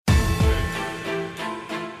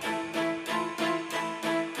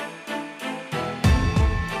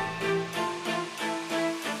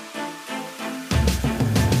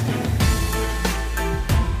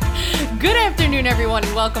afternoon, everyone,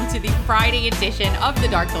 and welcome to the Friday edition of the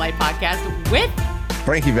Dark to Light podcast with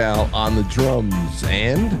Frankie Val on the drums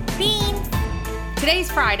and Beans. Today's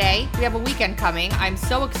Friday. We have a weekend coming. I'm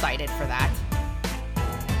so excited for that.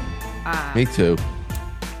 Me too.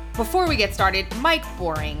 Before we get started, Mike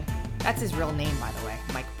Boring. That's his real name, by the way.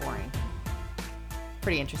 Mike Boring.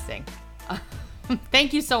 Pretty interesting.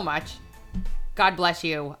 Thank you so much. God bless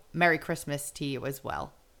you. Merry Christmas to you as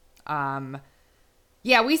well.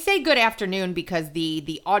 Yeah, we say good afternoon because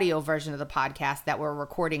the audio version of the podcast that we're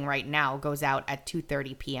recording right now goes out at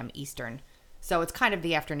 2:30 p.m. Eastern. So it's kind of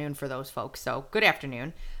the afternoon for those folks. So good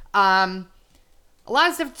afternoon. A lot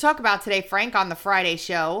of stuff to talk about today, Frank, on the Friday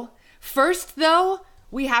show. First, though,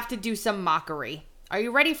 we have to do some mockery. Are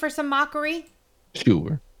you ready for some mockery?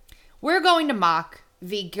 Sure. We're going to mock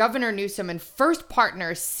the Governor Newsom and first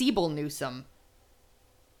partner, Siebel Newsom,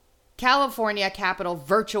 California Capitol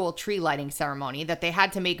virtual tree lighting ceremony that they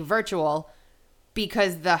had to make virtual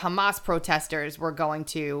because the Hamas protesters were going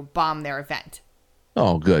to bomb their event.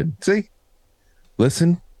 Oh, good. See?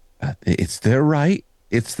 Listen, it's their right.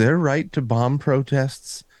 It's their right to bomb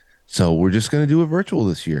protests. So we're just going to do it virtual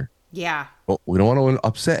this year. Yeah. Well, we don't want to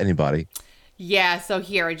upset anybody. Yeah, so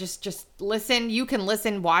here, just listen. You can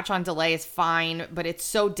listen, watch on delay is fine, but it's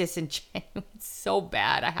so disingenuous. It's so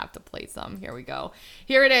bad. I have to play some. Here we go.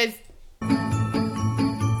 Here it is.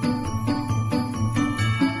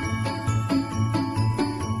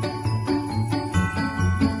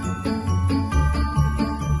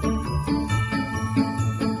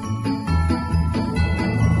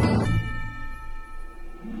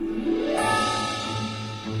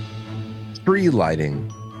 Tree lighting.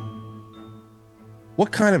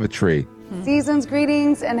 What kind of a tree? Season's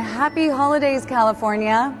greetings and happy holidays,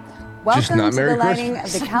 California. Welcome to the lighting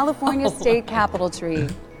of the California State Capitol tree.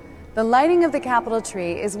 The lighting of the Capitol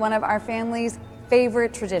tree is one of our family's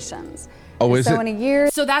favorite traditions. Oh, is it? In a year.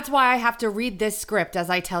 So that's why I have to read this script as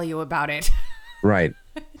I tell you about it. Right.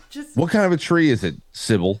 What kind of a tree is it,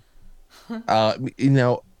 Sybil?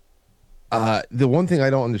 The one thing I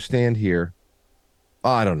don't understand here,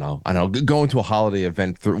 I don't know. Going to a holiday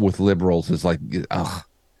event with liberals is like, ugh.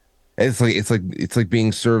 It's like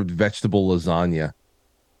being served vegetable lasagna.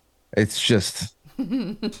 It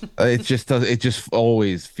just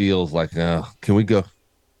always feels like, can we go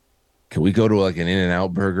to like an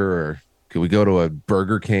In-N-Out burger, or can we go to a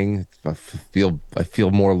Burger King? I feel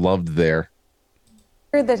more loved there.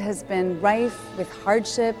 That has been rife with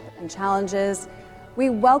hardship and challenges. We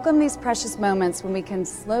welcome these precious moments when we can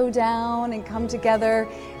slow down and come together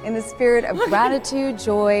in the spirit of gratitude,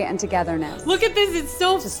 joy, and togetherness. Look at this. It's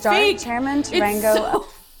so To start, fake. Chairman Tarango. It's so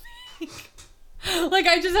fake. Like,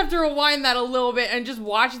 I just have to rewind that a little bit and just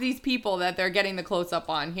watch these people that they're getting the close-up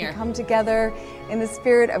on here. Come together in the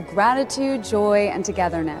spirit of gratitude, joy, and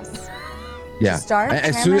togetherness. Yeah. To start,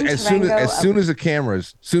 As soon as the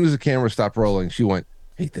cameras stopped rolling, she went,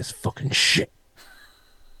 "Hate this fucking shit."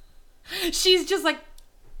 She's just like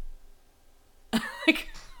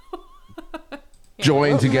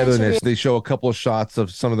joy and togetherness. They show a couple of shots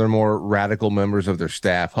of some of their more radical members of their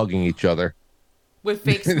staff hugging each other with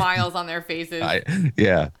fake smiles on their faces.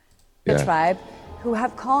 The tribe, who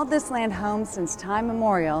have called this land home since time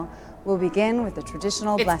immemorial, will begin with the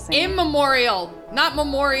traditional blessing. Immemorial, not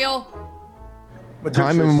memorial.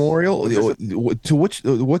 Time immemorial?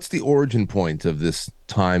 What's the origin point of this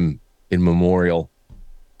time immemorial?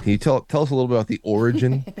 Can you tell us a little bit about the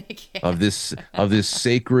origin of this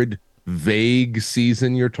sacred, vague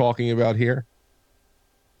season you're talking about here?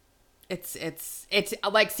 It's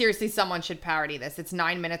like, seriously, someone should parody this. It's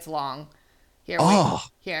 9 minutes long. Wait.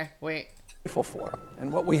 Grateful for.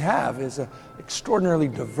 And what we have is an extraordinarily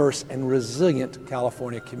diverse and resilient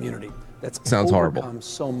California community that's overcome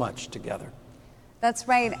so much together. That's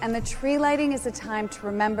right, and the tree lighting is a time to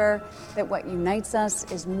remember that what unites us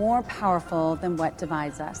is more powerful than what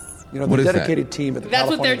divides us. You know, the dedicated team at the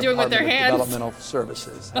California doing with their hands. Developmental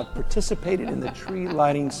Services have participated in the tree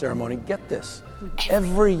lighting ceremony, get this,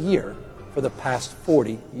 every year for the past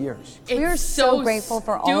 40 years. We are so grateful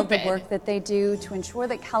for all of the work that they do to ensure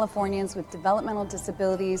that Californians with developmental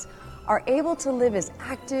disabilities are able to live as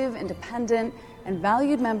active, independent, and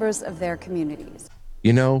valued members of their communities.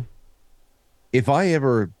 You know, if I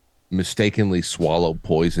ever mistakenly swallow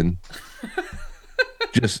poison,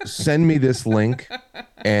 just send me this link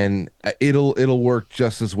and it'll work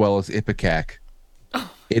just as well as Ipecac.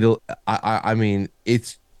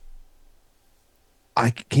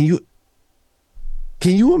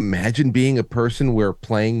 Can you imagine being a person where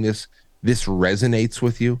playing this resonates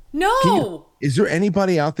with you? No. Is there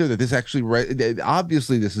anybody out there that this actually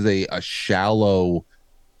obviously this is a shallow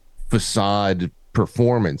facade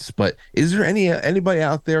performance. But is there anybody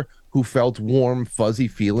out there who felt warm, fuzzy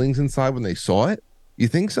feelings inside when they saw it? You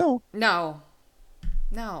think so? No.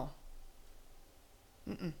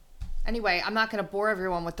 Mm-mm. Anyway, I'm not going to bore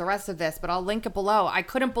everyone with the rest of this, but I'll link it below. I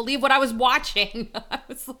couldn't believe what I was watching. I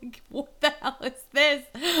was like, what the hell is this?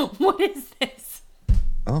 What is this?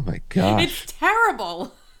 Oh my gosh. It's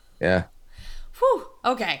terrible. Yeah. Whew.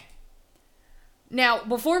 Okay. Now,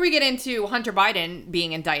 before we get into Hunter Biden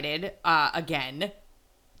being indicted again,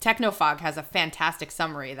 Technofog has a fantastic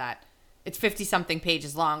summary that it's 50-something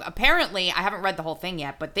pages long. Apparently, I haven't read the whole thing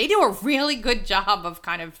yet, but they do a really good job of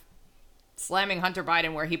kind of slamming Hunter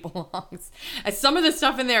Biden where he belongs. As some of the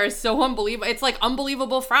stuff in there is so unbelievable. It's like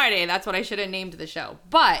Unbelievable Friday. That's what I should have named the show.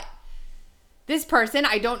 But this person,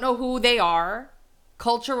 I don't know who they are,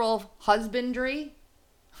 Cultural Husbandry,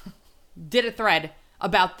 did a thread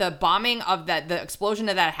about the bombing of the explosion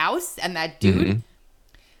of that house and that dude. Mm-hmm.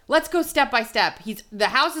 Let's go step by step. The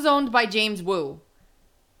house is owned by James Wu.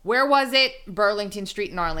 Where was it? Burlington Street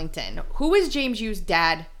in Arlington. Who is James Yu's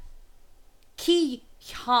dad? Ki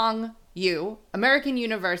Hong Yu, American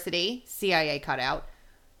University, CIA cutout.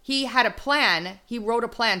 He had a plan. He wrote a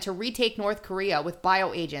plan to retake North Korea with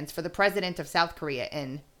bioagents for the president of South Korea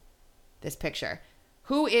in this picture.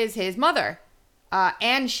 Who is his mother?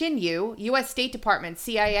 Ann Shin-yu, U.S. State Department,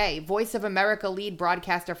 CIA, Voice of America lead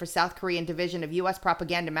broadcaster for South Korean division of U.S.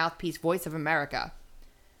 propaganda mouthpiece Voice of America.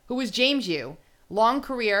 Who was James Yu? Long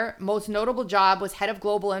career, most notable job was head of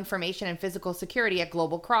global information and physical security at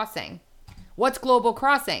Global Crossing. What's Global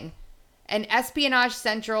Crossing? An espionage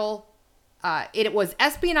central. It was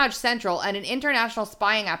Espionage Central and an international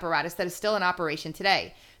spying apparatus that is still in operation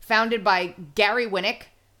today. Founded by Gary Winnick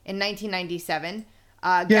in 1997.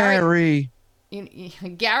 Gary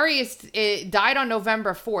died on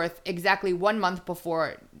November 4th, exactly 1 month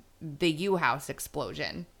before the U House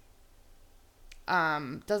explosion.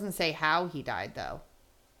 Doesn't say how he died, though.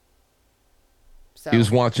 So he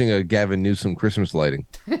was watching a Gavin Newsom Christmas lighting.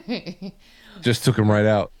 Just took him right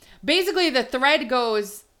out. Basically, the thread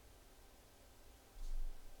goes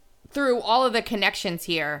through all of the connections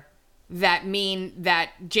here that mean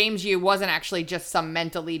that James Yu wasn't actually just some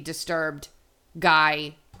mentally disturbed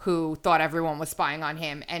guy who thought everyone was spying on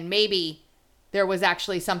him. And maybe there was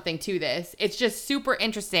actually something to this. It's just super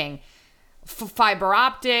interesting. Fiber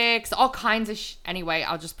optics, all kinds of anyway,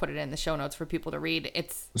 I'll just put it in the show notes for people to read.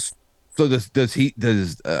 It's so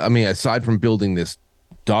I mean, aside from building this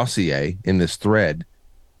dossier in this thread,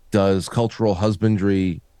 does Cultural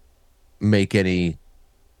Husbandry take any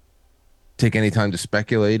time to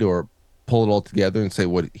speculate or pull it all together and say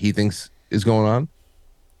what he thinks is going on?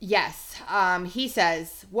 Yes. He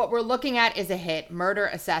says, what we're looking at is a hit, murder,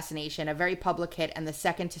 assassination, a very public hit, and the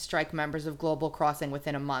second to strike members of Global Crossing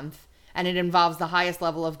within a month. And it involves the highest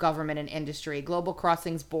level of government and industry. Global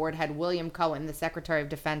Crossing's board had William Cohen, the Secretary of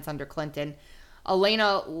Defense under Clinton,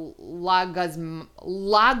 Elena Lagomasina,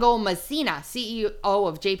 CEO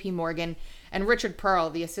of JP Morgan, and Richard Pearl,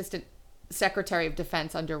 the Assistant Secretary of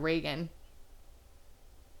Defense under Reagan.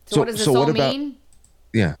 So what does this all mean?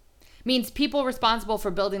 Yeah. Means people responsible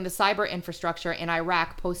for building the cyber infrastructure in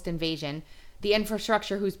Iraq post-invasion, the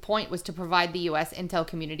infrastructure whose point was to provide the U.S. intel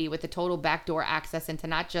community with the total backdoor access into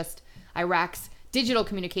not just Iraq's digital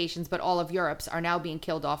communications, but all of Europe's, are now being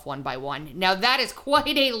killed off one by one. Now, that is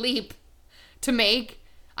quite a leap to make.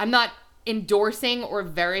 I'm not endorsing or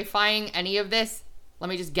verifying any of this. Let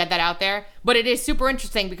me just get that out there. But it is super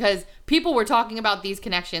interesting because people were talking about these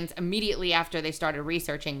connections immediately after they started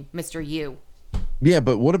researching Mr. Yu. Yeah,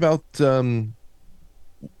 but what about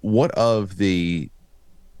what of the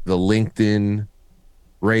LinkedIn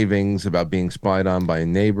ravings about being spied on by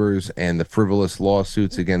neighbors and the frivolous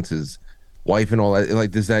lawsuits against his wife and all that?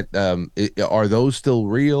 Like, does that are those still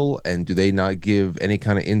real? And do they not give any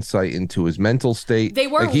kind of insight into his mental state? They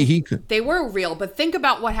were like they were real, but think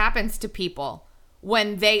about what happens to people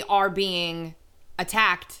when they are being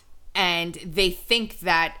attacked and they think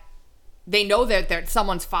that they know that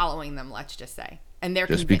someone's following them. Let's just say. And they're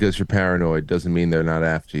just because you're paranoid doesn't mean they're not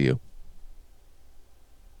after you.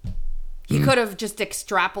 He could have just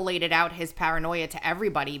extrapolated out his paranoia to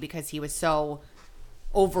everybody because he was so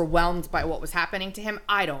overwhelmed by what was happening to him.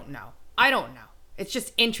 I don't know. It's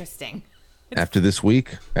just interesting. After this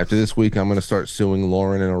week, I'm going to start suing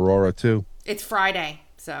Lauren and Aurora too. It's Friday,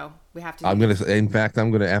 so we have to.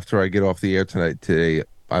 After I get off the air today,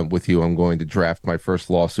 I'm with you. I'm going to draft my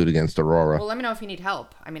first lawsuit against Aurora. Well, let me know if you need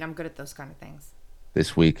help. I mean, I'm good at those kind of things.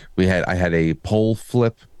 This week, I had a pole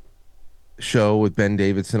flip show with Ben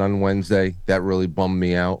Davidson on Wednesday. That really bummed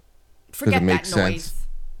me out. Forget that noise.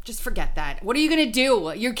 Just forget that. What are you going to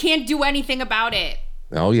do? You can't do anything about it.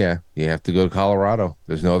 Oh yeah, you have to go to Colorado.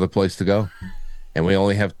 There's no other place to go, and we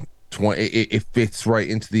only have 20. It fits right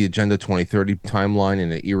into the Agenda 2030 timeline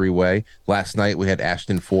in an eerie way. Last night we had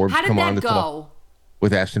Ashton Forbes How did come on that to go? talk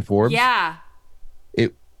with Ashton Forbes. Yeah.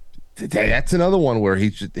 That's another one where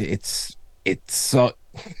it's so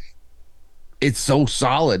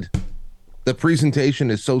solid. The presentation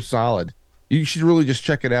is so solid. You should really just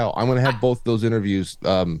check it out. I'm going to have both those interviews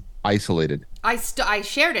isolated. I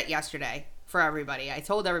shared it yesterday for everybody. I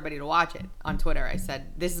told everybody to watch it on Twitter. I said,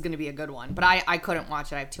 this is going to be a good one. But I couldn't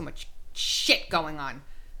watch it. I have too much shit going on.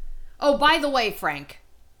 Oh, by the way, Frank,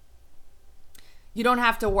 you don't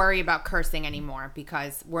have to worry about cursing anymore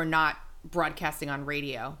because we're not broadcasting on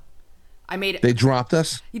radio. They dropped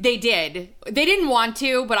us? They did. They didn't want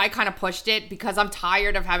to, but I kind of pushed it because I'm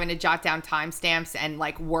tired of having to jot down timestamps and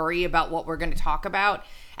like worry about what we're going to talk about.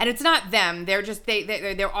 And it's not them. They're just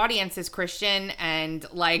their audience is Christian, and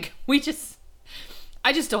like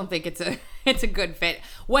I just don't think it's a good fit.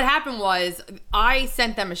 What happened was I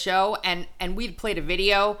sent them a show and we'd played a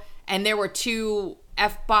video and there were 2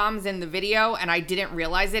 F-bombs in the video and I didn't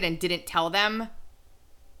realize it and didn't tell them.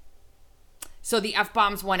 So the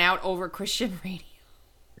F-bombs went out over Christian radio.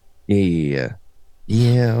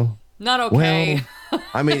 Yeah. Not okay. Well,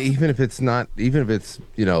 I mean, even if it's, a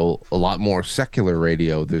lot more secular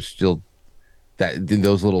radio, there's still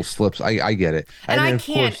those little slips. I get it. And I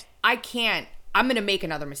can't. I'm going to make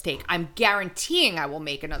another mistake. I'm guaranteeing I will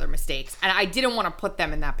make another mistake. And I didn't want to put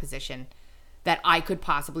them in that position that I could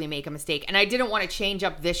possibly make a mistake. And I didn't want to change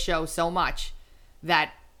up this show so much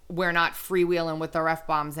that we're not freewheeling with our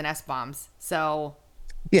F-bombs and S-bombs. So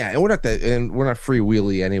yeah, and we're not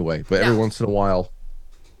freewheely anyway, but every once in a while,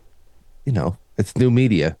 it's new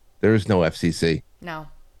media. There is no FCC. No.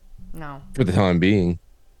 For the time being.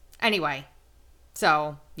 Anyway,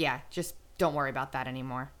 so yeah, just don't worry about that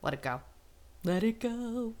anymore. Let it go.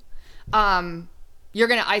 You're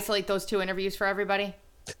going to isolate those 2 interviews for everybody?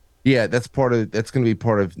 Yeah, that's going to be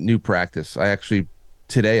part of new practice. I actually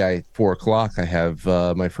today at 4:00 I have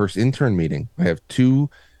my first intern meeting. I have 2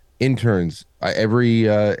 interns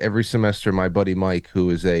every semester. My buddy Mike, who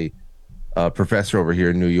is a professor over here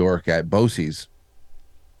in New York at BOCES,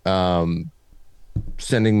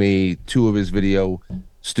 sending me 2 of his video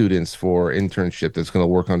students for internship that's going to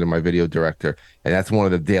work under my video director, and that's one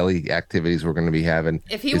of the daily activities we're going to be having.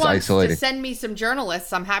 If he wants to send me some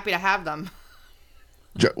journalists, I'm happy to have them.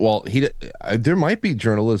 Well, there might be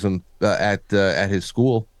journalism at his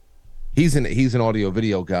school. He's an audio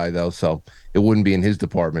video guy though, so it wouldn't be in his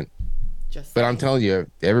department. But I'm telling you,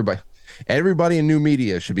 everybody in new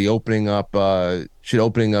media should be opening up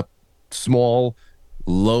small,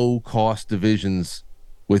 low cost divisions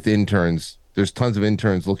with interns. There's tons of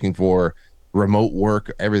interns looking for remote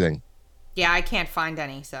work, everything. Yeah, I can't find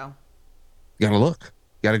any, so you gotta look.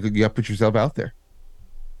 You gotta put yourself out there.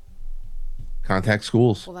 Contact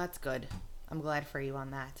schools. Well, that's good. I'm glad for you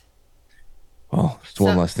on that. Well, it's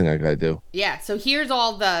one less thing I gotta do. Yeah. So here's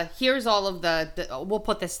all of the. We'll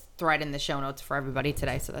put this thread in the show notes for everybody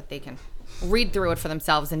today so that they can read through it for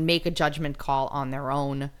themselves and make a judgment call on their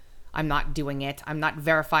own. I'm not doing it. I'm not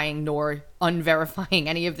verifying nor unverifying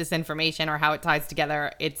any of this information or how it ties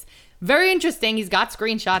together. It's very interesting. He's got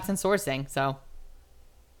screenshots and sourcing. So.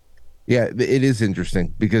 Yeah, it is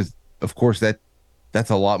interesting because, of course, that's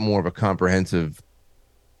a lot more of a comprehensive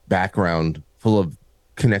background full of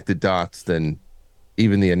connected dots than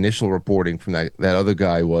even the initial reporting from that other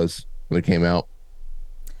guy was when it came out.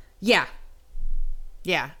 Yeah.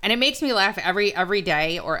 And it makes me laugh every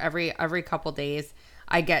day or every couple days.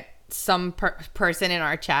 I get some person in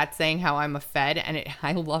our chat saying how I'm a Fed, and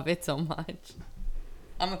I love it so much.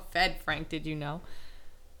 I'm a Fed, Frank. Did you know?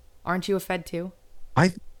 Aren't you a Fed too?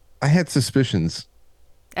 I had suspicions.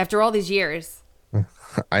 After all these years.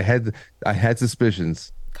 I had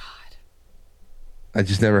suspicions. God. I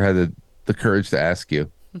just never had the courage to ask you.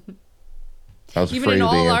 I was afraid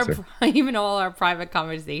of the answer. Even all our private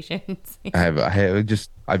conversations.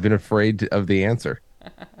 I've been afraid of the answer.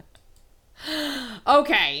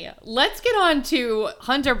 Okay, let's get on to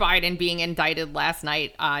Hunter Biden being indicted last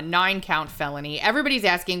night, 9-count felony. Everybody's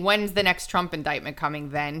asking, when's the next Trump indictment coming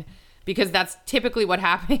then? Because that's typically what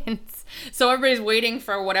happens. So everybody's waiting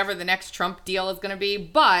for whatever the next Trump deal is going to be.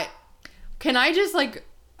 But can I just,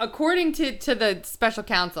 according to the special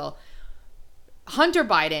counsel, Hunter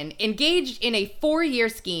Biden engaged in a 4-year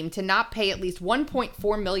scheme to not pay at least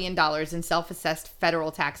 $1.4 million in self-assessed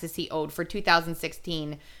federal taxes he owed for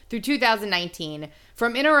 2016 through 2019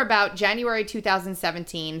 from in or about January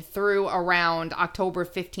 2017 through around October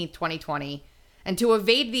 15th, 2020, and to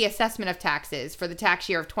evade the assessment of taxes for the tax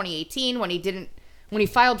year of 2018 when he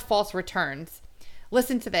filed false returns.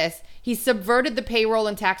 Listen to this. He subverted the payroll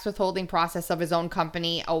and tax withholding process of his own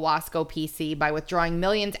company, Owasco PC, by withdrawing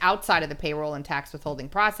millions outside of the payroll and tax withholding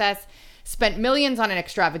process, spent millions on an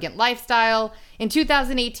extravagant lifestyle. In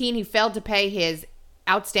 2018, he failed to pay his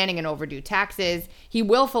outstanding and overdue taxes. He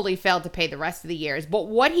willfully failed to pay the rest of the years. But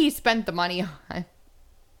what he spent the money on,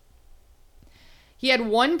 he had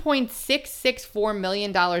 $1.664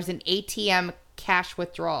 million in ATM cash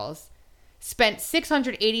withdrawals, spent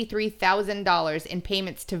 $683,000 in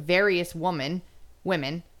payments to various women,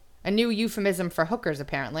 a new euphemism for hookers,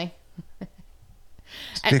 apparently.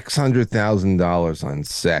 $600,000 on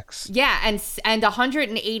sex. Yeah, and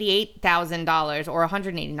 $188,000 or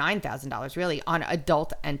 $189,000 really on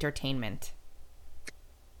adult entertainment.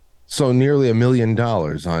 So nearly $1 million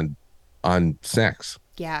on sex.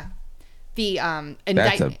 Yeah. The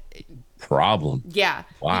That's a problem. Yeah.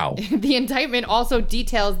 Wow. The indictment also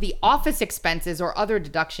details the office expenses or other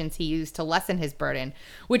deductions he used to lessen his burden,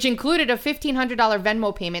 which included a $1,500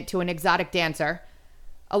 Venmo payment to an exotic dancer,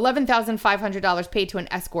 $11,500 paid to an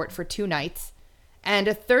escort for 2 nights, and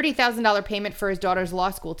a $30,000 payment for his daughter's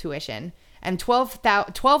law school tuition, and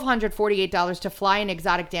 $1,248 to fly an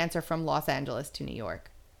exotic dancer from Los Angeles to New York.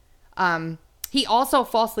 He also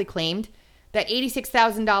falsely claimed that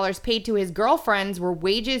 $86,000 paid to his girlfriends were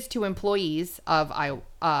wages to employees of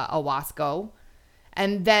Owasco.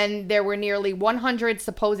 And then there were nearly 100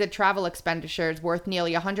 supposed travel expenditures worth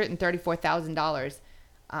nearly $134,000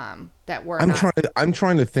 that were I'm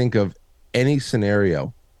trying to think of any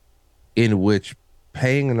scenario in which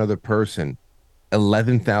paying another person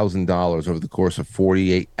 $11,000 over the course of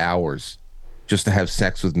 48 hours just to have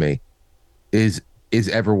sex with me is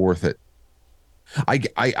ever worth it.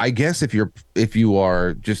 I guess if you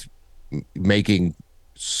are just making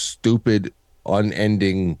stupid,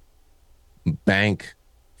 unending bank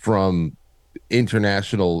from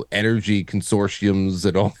international energy consortiums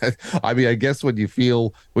and all that, I mean, I guess when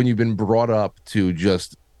you've been brought up to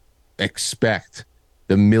just expect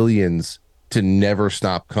the millions to never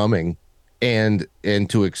stop coming and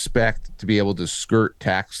to expect to be able to skirt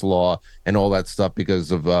tax law and all that stuff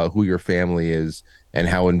because of who your family is and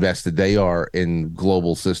how invested they are in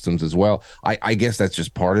global systems as well. I guess that's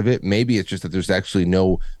just part of it. Maybe it's just that there's actually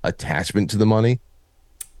no attachment to the money.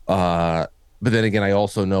 But then again, I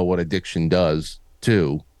also know what addiction does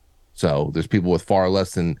too. So there's people with far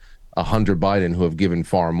less than Hunter Biden who have given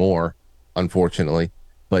far more, unfortunately.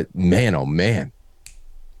 But man, oh man.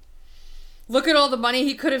 Look at all the money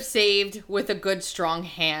he could have saved with a good, strong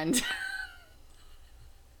hand.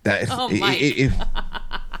 Mike.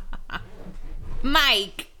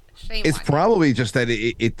 Mike. Shame it's probably just that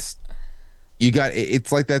it's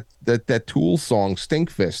like that Tool song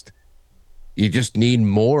Stinkfist. You just need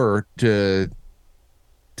more to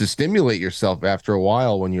stimulate yourself after a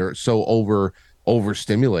while when you're so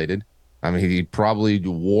overstimulated. I mean, he probably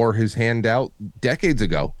wore his hand out decades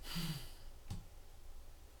ago.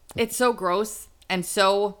 It's so gross and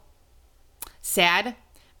so sad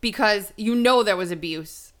because there was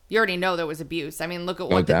abuse. You already know there was abuse. I mean, look at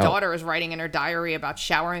what the daughter is writing in her diary about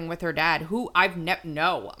showering with her dad, who I've never,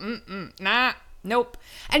 nope.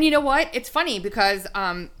 And you know what? It's funny because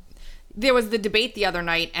there was the debate the other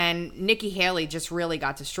night and Nikki Haley just really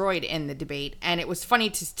got destroyed in the debate. And it was funny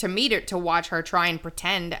to watch her try and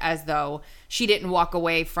pretend as though she didn't walk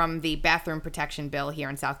away from the bathroom protection bill here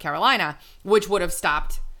in South Carolina, which would have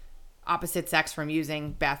stopped opposite sex from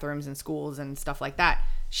using bathrooms in schools and stuff like that.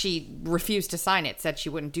 She refused to sign it, said she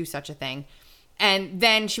wouldn't do such a thing. And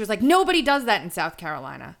then she was like, nobody does that in South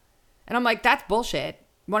Carolina. And I'm like, that's bullshit.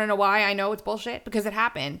 You want to know why I know it's bullshit? Because it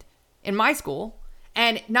happened in my school.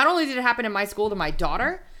 And not only did it happen in my school to my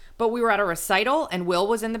daughter, but we were at a recital and Will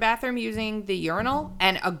was in the bathroom using the urinal.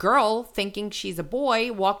 And a girl, thinking she's a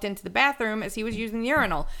boy, walked into the bathroom as he was using the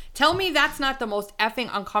urinal. Tell me that's not the most effing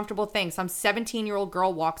uncomfortable thing. Some 17-year-old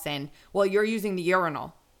girl walks in while you're using the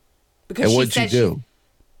urinal. Because and what'd she do?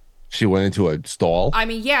 She went into a stall? I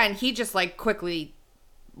mean, yeah, and he just like quickly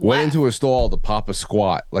went into a stall to pop a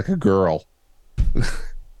squat like a girl.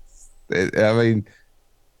 I mean,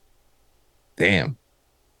 damn.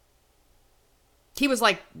 He was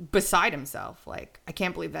like beside himself. Like, I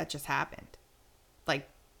can't believe that just happened. Like,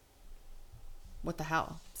 what the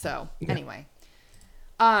hell? So, anyway.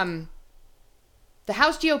 The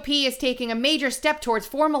House GOP is taking a major step towards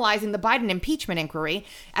formalizing the Biden impeachment inquiry.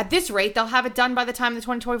 At this rate, they'll have it done by the time the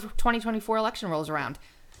 2024 election rolls around.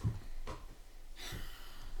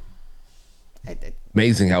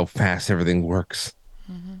 Amazing how fast everything works.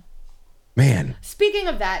 Mm-hmm. Man. Speaking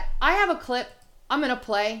of that, I have a clip I'm going to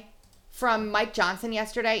play from Mike Johnson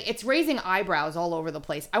yesterday. It's raising eyebrows all over the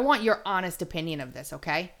place. I want your honest opinion of this,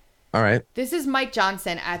 okay? All right. This is Mike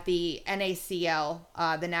Johnson at the NACL,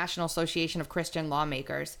 the National Association of Christian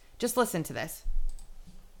Lawmakers. Just listen to this.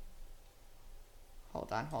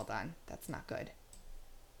 Hold on. That's not good.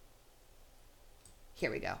 Here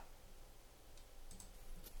we go.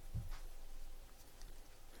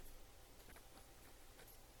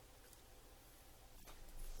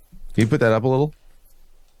 Can you put that up a little?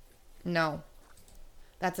 No.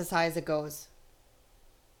 That's as high as it goes.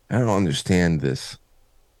 I don't understand this.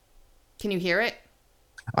 Can you hear it?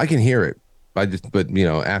 I can hear it. But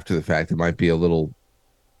after the fact, it might be a little.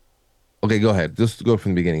 Okay, go ahead. Just go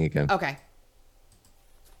from the beginning again. Okay.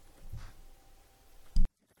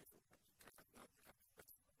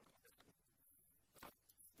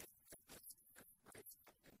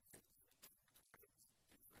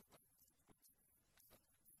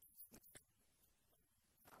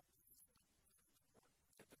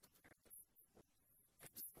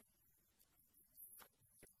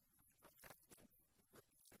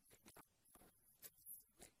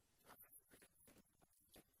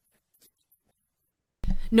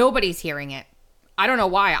 Nobody's hearing it. I don't know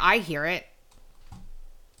why. I hear it.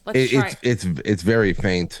 Let's try. It's very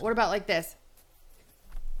faint. What about like this?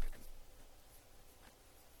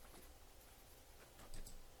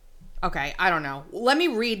 Okay, I don't know. Let me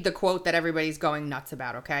read the quote that everybody's going nuts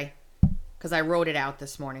about, okay? Because I wrote it out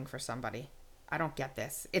this morning for somebody. I don't get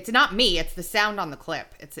this. It's not me. It's the sound on the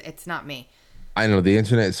clip. It's not me. I know the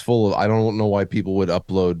internet is full of. I don't know why people would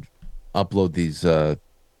upload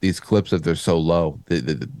these clips if they're so low. The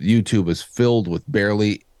YouTube is filled with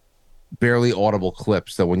barely audible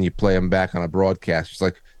clips that when you play them back on a broadcast, it's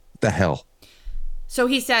like, what the hell? So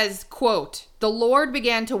he says, quote, "The Lord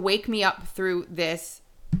began to wake me up through this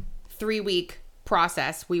 3-week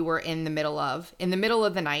process we were in the middle of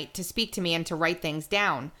the night, to speak to me and to write things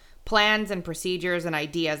down, plans and procedures and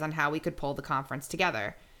ideas on how we could pull the conference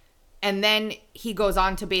together." And then he goes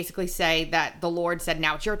on to basically say that the Lord said,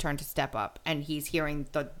 now it's your turn to step up. And he's hearing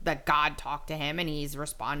that God talk to him and he's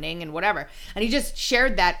responding and whatever. And he just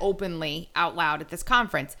shared that openly out loud at this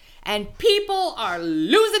conference. And people are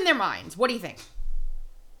losing their minds. What do you think?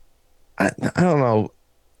 I don't know.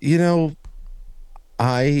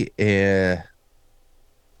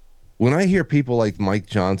 When I hear people like Mike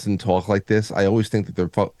Johnson talk like this, I always think that they're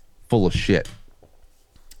full of shit.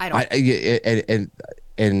 I don't.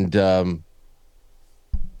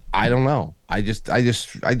 I don't know. I just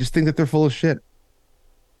think that they're full of shit.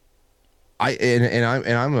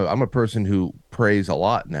 I'm a person who prays a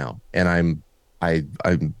lot now, and I'm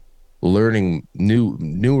learning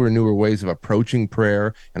newer ways of approaching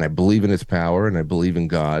prayer, and I believe in its power, and I believe in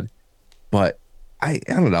God, but I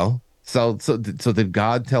don't know. So did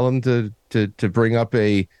God tell him to bring up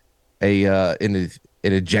an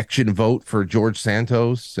ejection vote for George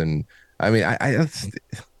Santos? And I mean,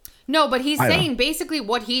 no, but he's saying basically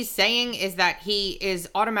what he's saying is that he is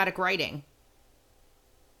automatic writing.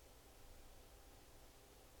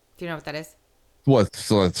 Do you know what that is? What?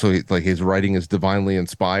 So like his writing is divinely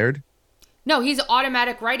inspired? No, he's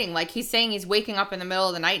automatic writing. Like he's saying he's waking up in the middle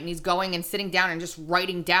of the night and he's going and sitting down and just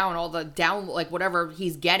writing down like whatever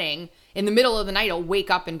he's getting in the middle of the night. He'll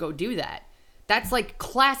wake up and go do that. That's like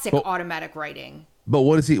classic automatic writing. But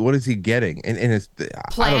what is he getting? And it's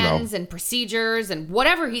plans and procedures and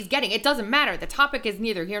whatever he's getting. It doesn't matter. The topic is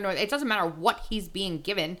neither here nor there. It doesn't matter what he's being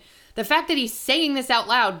given. The fact that he's saying this out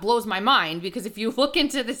loud blows my mind, because if you look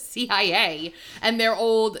into the CIA and their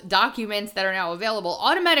old documents that are now available,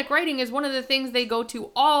 automatic writing is one of the things they go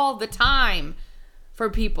to all the time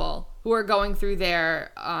for people who are going through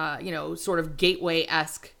their, sort of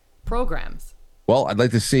gateway-esque programs. Well, I'd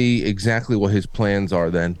like to see exactly what his plans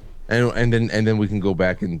are then. And then we can go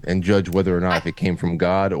back and judge whether or not if it came from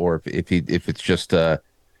God or if it's just I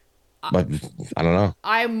don't know.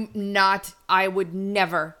 I would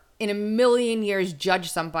never in a million years judge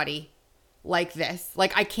somebody like this.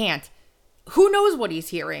 Like, I can't. Who knows what he's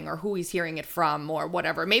hearing or who he's hearing it from or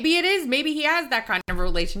whatever. Maybe it is. Maybe he has that kind of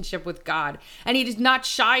relationship with God and he is not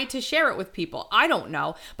shy to share it with people. I don't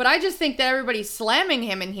know. But I just think that everybody's slamming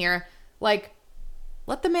him in here. Like,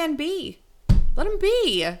 let the man be. Let him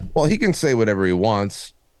be. Well, he can say whatever he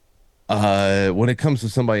wants. When it comes to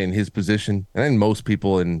somebody in his position, and most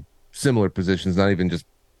people in similar positions, not even just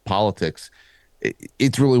politics,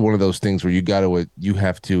 it's really one of those things where you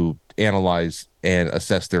have to analyze and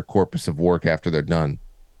assess their corpus of work after they're done.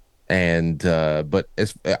 And but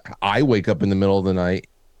as I wake up in the middle of the night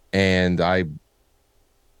and I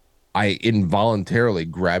involuntarily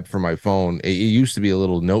grab for my phone. It used to be a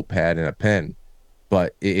little notepad and a pen,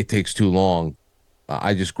 but it takes too long.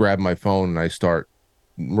 I just grab my phone and I start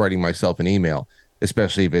writing myself an email,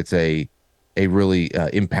 especially if it's a really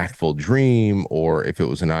impactful dream, or if it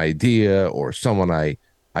was an idea or someone I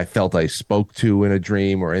felt I spoke to in a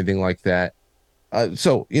dream or anything like that.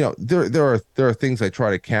 So there are things I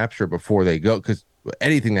try to capture before they go, because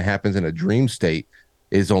anything that happens in a dream state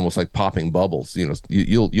is almost like popping bubbles.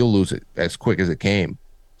 You'll lose it as quick as it came.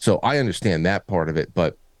 So I understand that part of it,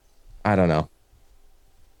 but I don't know.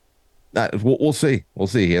 We'll see. We'll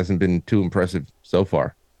see. He hasn't been too impressive so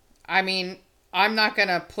far. I mean, I'm not going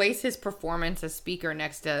to place his performance as speaker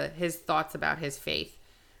next to his thoughts about his faith,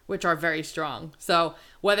 which are very strong. So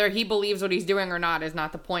whether he believes what he's doing or not is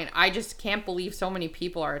not the point. I just can't believe so many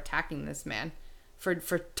people are attacking this man for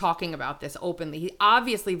talking about this openly. He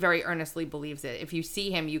obviously very earnestly believes it. If you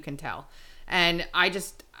see him, you can tell. And I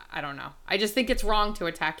don't know. I just think it's wrong to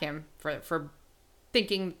attack him for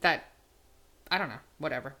thinking that, I don't know,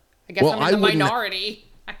 whatever. I guess I'm in the minority.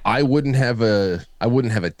 I wouldn't have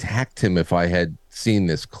attacked him if I had seen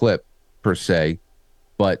this clip per se,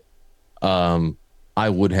 but I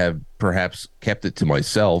would have perhaps kept it to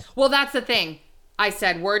myself. Well, that's the thing. I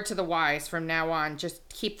said, word to the wise, from now on, just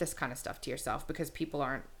keep this kind of stuff to yourself, because people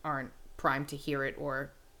aren't primed to hear it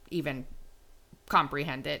or even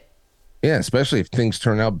comprehend it. Yeah, especially if things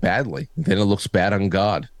turn out badly, then it looks bad on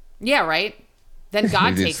God. Yeah, right. Then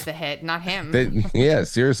God takes the hit, not him. Yeah,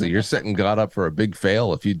 seriously, you're setting God up for a big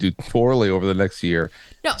fail if you do poorly over the next year.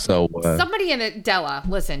 No, so somebody in it, Della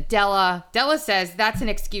says that's an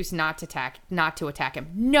excuse not to attack him.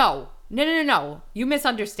 No. You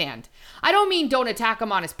misunderstand. I don't mean don't attack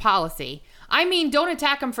him on his policy. I mean don't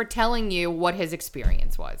attack him for telling you what his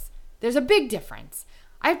experience was. There's a big difference.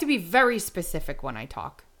 I have to be very specific when I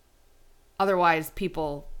talk. Otherwise,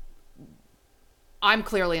 I'm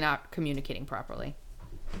clearly not communicating properly.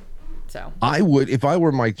 So I would, if I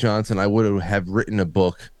were Mike Johnson, I would have written a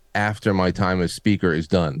book after my time as speaker is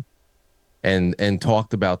done, and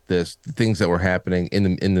talked about the things that were happening in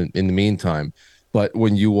the meantime. But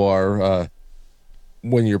when you're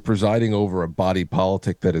presiding over a body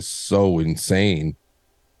politic that is so insane,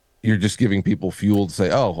 you're just giving people fuel to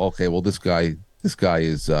say, "Oh, okay, well this guy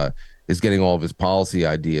is getting all of his policy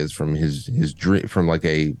ideas from his dream, from like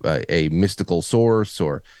a mystical source,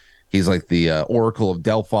 or he's like the Oracle of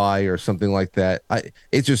Delphi or something like that."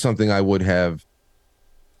 It's just something I would have,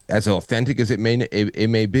 as authentic as it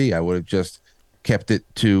may be, I would have just kept it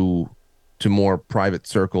to more private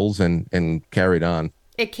circles and carried on.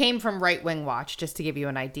 It came from Right Wing Watch, just to give you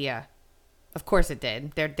an idea. Of course it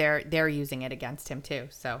did. They're using it against him too.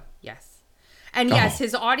 So yes, and yes,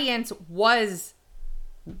 his audience was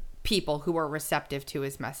people who were receptive to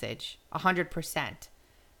his message, 100%.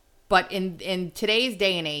 But in today's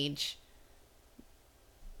day and age,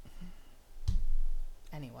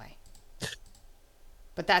 anyway.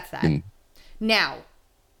 But that's that. Now,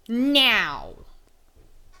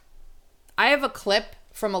 I have a clip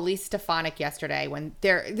from Elise Stefanik yesterday when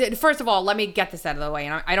first of all, let me get this out of the way,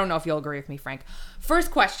 and I don't know if you'll agree with me, Frank.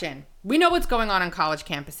 First question. We know what's going on college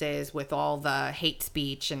campuses with all the hate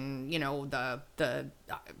speech and, the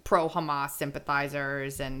pro-Hamas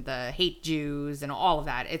sympathizers and the hate Jews and all of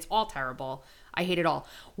that. It's all terrible. I hate it all.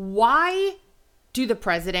 Why do the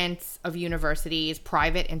presidents of universities,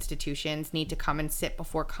 private institutions, need to come and sit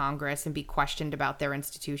before Congress and be questioned about their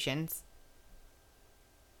institutions?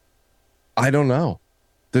 I don't know.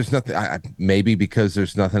 There's nothing. Maybe because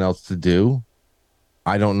there's nothing else to do.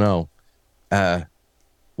 I don't know.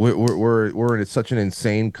 We're in such an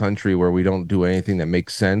insane country where we don't do anything that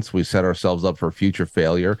makes sense. We set ourselves up for future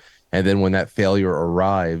failure, and then when that failure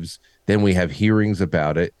arrives, then we have hearings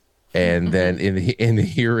about it, and then in the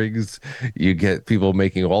hearings, you get people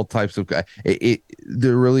making all types of.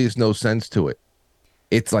 There really is no sense to it.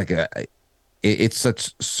 It's like it's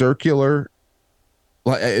such circular.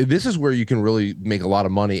 This is where you can really make a lot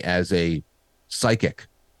of money as a psychic,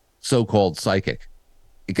 so-called psychic,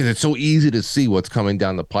 because it's so easy to see what's coming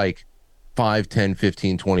down the pike 5, 10,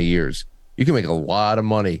 15, 20 years. You can make a lot of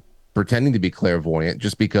money pretending to be clairvoyant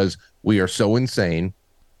just because we are so insane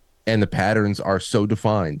and the patterns are so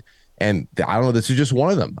defined. And I don't know, this is just one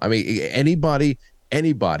of them. I mean, anybody,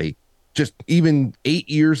 just even 8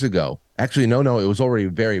 years ago, actually, no, it was already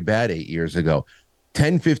very bad 8 years ago,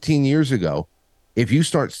 10, 15 years ago, if you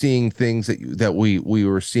start seeing things that we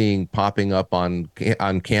were seeing popping up on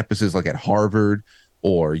campuses like at Harvard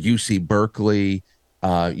or UC Berkeley,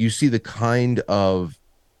 you see the kind of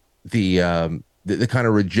the kind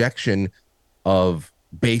of rejection of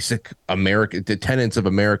basic the tenets of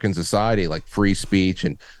American society, like free speech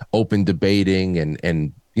and open debating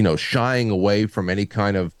and shying away from any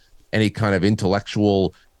kind of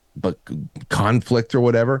intellectual conflict or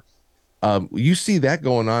whatever. You see that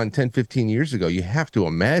going on 10, 15 years ago. You have to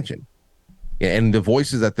imagine and the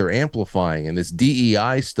voices that they're amplifying, and this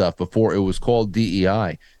DEI stuff before it was called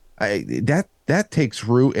DEI, that takes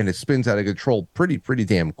root and it spins out of control pretty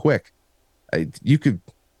damn quick. You could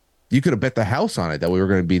have bet the house on it that we were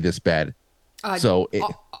going to be this bad. I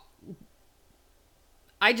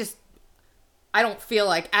don't feel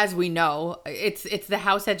like, as we know, it's the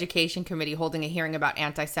House Education Committee holding a hearing about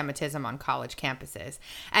anti-Semitism on college campuses.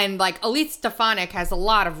 And like Elise Stefanik has a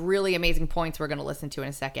lot of really amazing points we're going to listen to in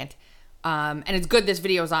a second. And it's good this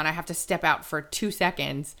video's on. I have to step out for 2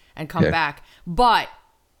 seconds and come back. But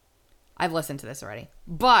I've listened to this already.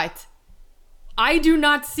 But I do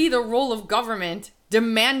not see the role of government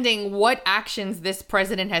demanding what actions this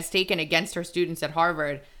president has taken against her students at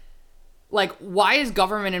Harvard. Like, why is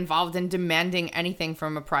government involved in demanding anything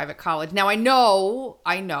from a private college? Now, I know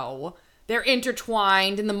they're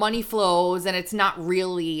intertwined and the money flows and it's not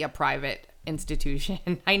really a private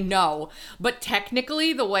institution. I know. But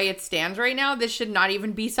technically, the way it stands right now, this should not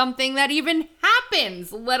even be something that even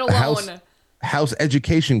happens, let alone... House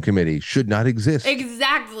Education Committee should not exist.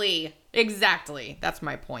 Exactly. That's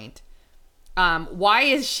my point. Why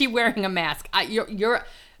is she wearing a mask?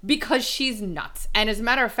 Because she's nuts. And as a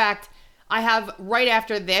matter of fact, I have right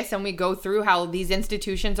after this, and we go through how these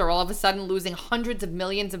institutions are all of a sudden losing hundreds of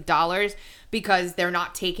millions of dollars because they're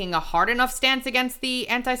not taking a hard enough stance against the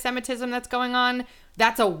anti-Semitism that's going on.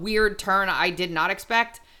 That's a weird turn I did not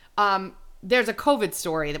expect. There's a COVID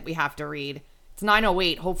story that we have to read. It's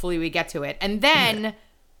 9:08. Hopefully we get to it. And then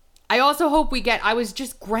I also hope I was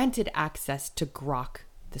just granted access to Grok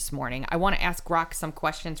this morning. I want to ask Grok some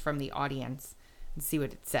questions from the audience and see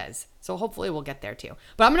what it says. So hopefully we'll get there too.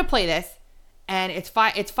 But I'm going to play this. And it's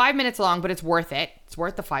 5 minutes long, but it's worth it. It's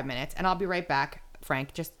worth the 5 minutes. And I'll be right back.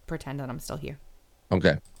 Frank, just pretend that I'm still here.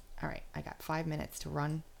 Okay. All right. I got 5 minutes to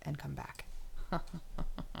run and come back.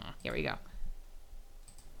 Here we go.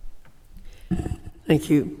 Thank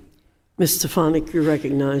you. Ms. Stefanik, you're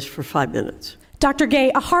recognized for 5 minutes. Dr.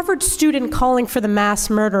 Gay, a Harvard student calling for the mass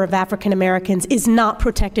murder of African Americans is not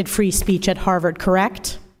protected free speech at Harvard,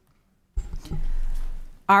 correct?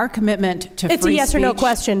 Our commitment to free speech... It's a yes or no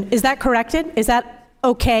question. Is that corrected? Is that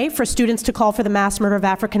okay for students to call for the mass murder of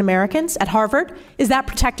African Americans at Harvard? Is that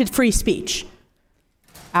protected free speech?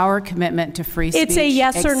 Our commitment to free speech... It's a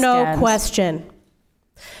yes or no question.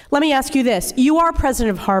 Let me ask you this. You are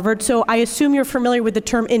president of Harvard, so I assume you're familiar with the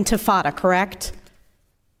term intifada, correct?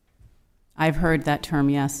 I've heard that term,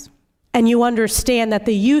 yes. And you understand that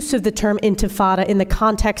the use of the term intifada in the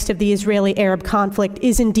context of the Israeli-Arab conflict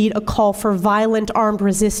is indeed a call for violent armed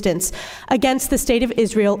resistance against the state of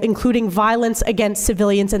Israel, including violence against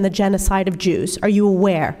civilians and the genocide of Jews. Are you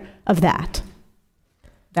aware of that?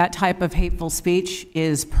 That type of hateful speech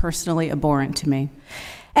is personally abhorrent to me.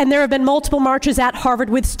 And there have been multiple marches at Harvard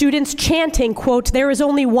with students chanting, quote, "There is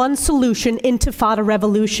only one solution, intifada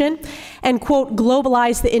revolution," and, quote,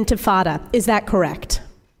 "globalize the intifada." Is that correct?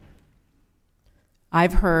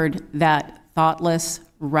 I've heard that thoughtless,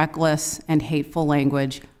 reckless, and hateful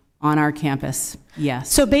language on our campus, yes.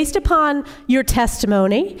 So based upon your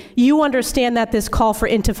testimony, you understand that this call for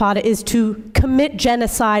intifada is to commit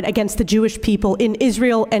genocide against the Jewish people in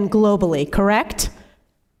Israel and globally, correct?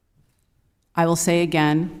 I will say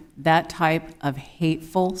again, that type of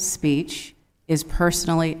hateful speech is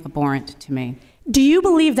personally abhorrent to me. Do you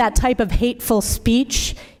believe that type of hateful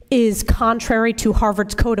speech is contrary to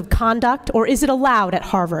Harvard's code of conduct, or is it allowed at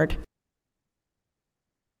Harvard?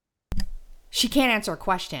 She can't answer a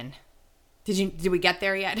question. Did we get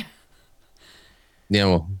there yet? Yeah,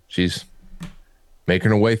 well, she's making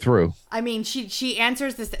her way through. I mean, she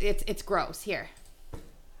answers this. It's gross. Here.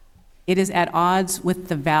 It is at odds with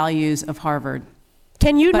the values of Harvard.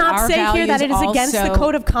 Can you not say here that it is against the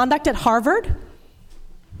code of conduct at Harvard?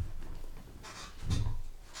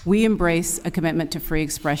 We embrace a commitment to free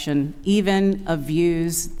expression, even of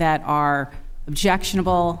views that are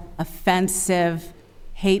objectionable, offensive,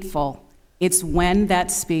 hateful. It's when that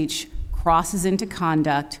speech crosses into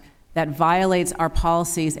conduct that violates our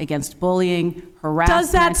policies against bullying, harassment,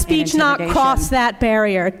 Does that speech not cross that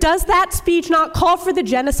barrier? Does that speech not call for the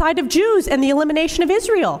genocide of Jews and the elimination of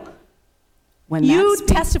Israel? When you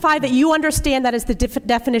testify that you understand that is the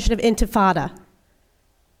definition of intifada.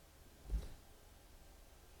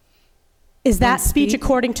 Is that speech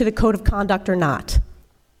according to the code of conduct or not?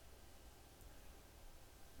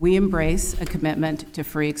 We embrace a commitment to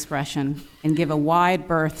free expression and give a wide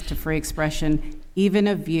berth to free expression, even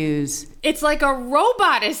of views. It's like a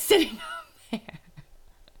robot is sitting up there.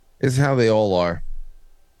 It's how they all are.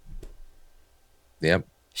 Yep.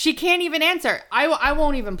 She can't even answer. I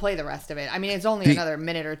won't even play the rest of it. I mean, it's only another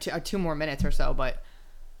minute or two more minutes or so, but.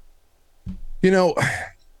 You know,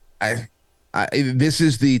 I This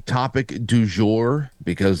is the topic du jour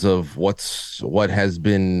because of what has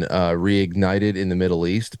been reignited in the Middle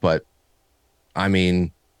East. But I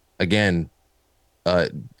mean, again,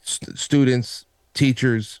 students,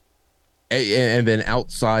 teachers, and then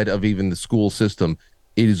outside of even the school system,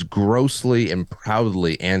 it is grossly and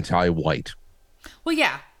proudly anti-white. Well,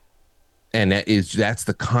 yeah. And that's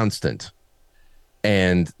the constant.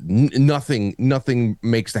 And nothing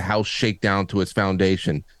makes the house shake down to its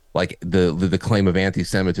foundation like the claim of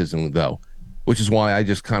anti-Semitism, though, which is why I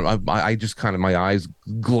just kind of my eyes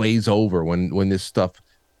glaze over when this stuff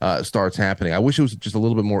starts happening. I wish it was just a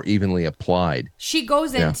little bit more evenly applied. She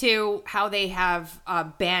goes into how they have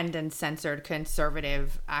banned and censored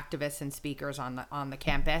conservative activists and speakers on the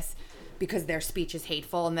campus because their speech is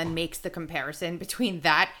hateful, and then makes the comparison between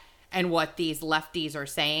that and what these lefties are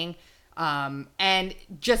saying. And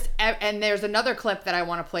there's another clip that I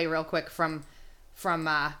want to play real quick from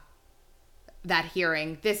that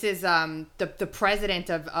hearing. This is the president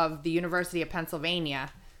of the University of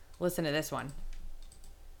Pennsylvania. Listen to this one.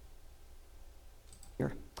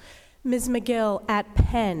 Ms. McGill, at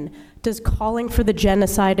Penn, does calling for the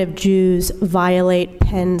genocide of Jews violate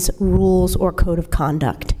Penn's rules or code of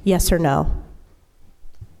conduct? Yes or no?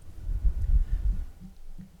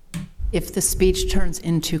 If the speech turns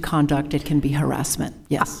into conduct, it can be harassment.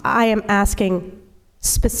 Yes. I am asking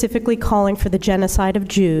specifically calling for the genocide of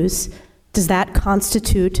Jews. Does that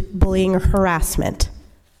constitute bullying or harassment?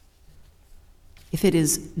 If it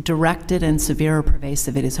is directed and severe or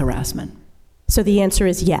pervasive, it is harassment. So the answer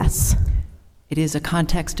is yes. It is a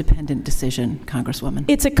context-dependent decision, Congresswoman.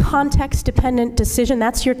 It's a context-dependent decision.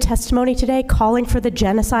 That's your testimony today. Calling for the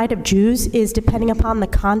genocide of Jews is depending upon the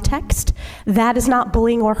context. That is not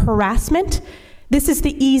bullying or harassment. This is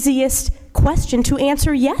the easiest question to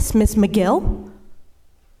answer yes, Ms. McGill.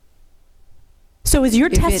 So is your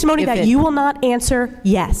testimony that you will not answer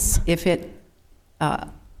yes? If it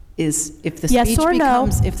is, if the yes speech or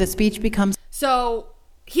becomes, no. if the speech becomes. So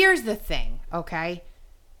here's the thing, okay?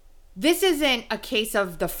 This isn't a case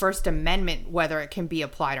of the First Amendment, whether it can be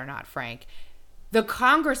applied or not, Frank. The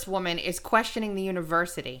Congresswoman is questioning the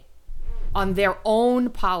university on their own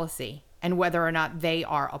policy and whether or not they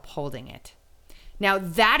are upholding it. Now,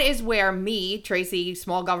 that is where me, Tracy,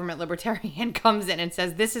 small government libertarian, comes in and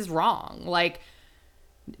says, this is wrong. Like,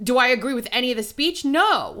 do I agree with any of the speech?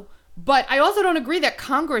 No. But I also don't agree that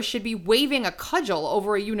Congress should be waving a cudgel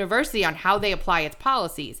over a university on how they apply its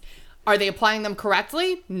policies. Are they applying them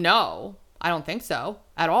correctly? No, I don't think so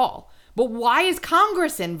at all. But why is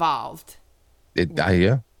Congress involved?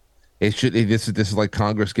 Yeah, it should. This is like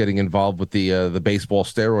Congress getting involved with the baseball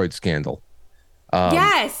steroid scandal.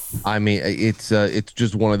 Yes. I mean, it's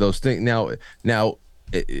just one of those things. Now,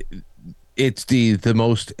 it's the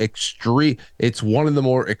most extreme. It's one of the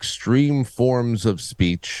more extreme forms of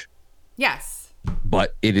speech. Yes.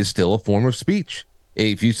 But it is still a form of speech.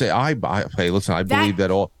 If you say, hey, listen, I believe that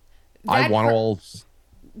all. I want all.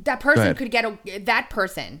 That person could that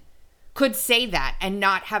person could say that and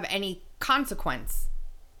not have any consequence.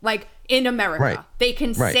 Like in America, right. They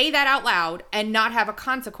can say that out loud and not have a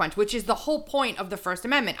consequence, which is the whole point of the First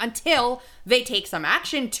Amendment. Until they take some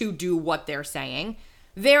action to do what they're saying,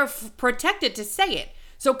 they're protected to say it.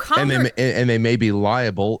 So Congress, and they may be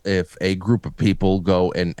liable if a group of people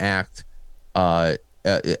go and act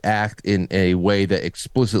in a way that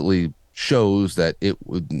explicitly shows that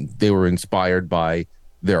they were inspired by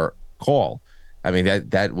their call. I mean,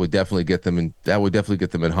 that would definitely get them in. That would definitely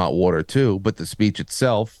get them in hot water too. But the speech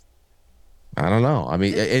itself, I don't know. I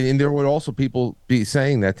mean, and there would also people be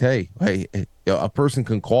saying that, hey, a person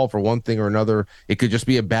can call for one thing or another. It could just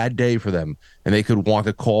be a bad day for them, and they could want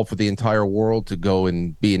to call for the entire world to go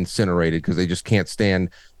and be incinerated because they just can't stand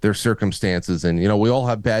their circumstances. And we all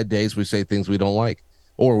have bad days. We say things we don't like,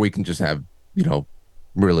 or we can just have,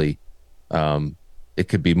 really. It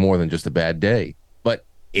could be more than just a bad day. But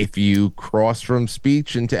if you cross from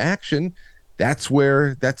speech into action, that's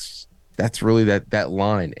really that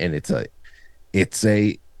line, and it's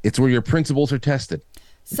where your principles are tested.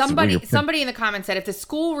 Somebody in the comments said if the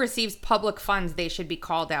school receives public funds, they should be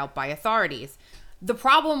called out by authorities. The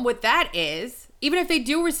problem with that is, even if they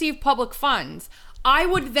do receive public funds, I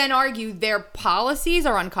would then argue their policies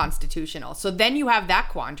are unconstitutional. So then you have that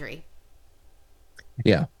quandary.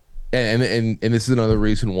 Yeah. And this is another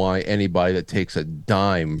reason why anybody that takes a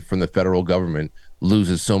dime from the federal government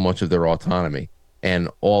loses so much of their autonomy. And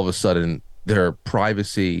all of a sudden, their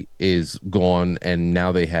privacy is gone, and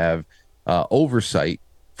now they have oversight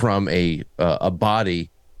from a body,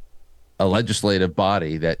 a legislative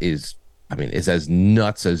body that is as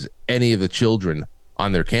nuts as any of the children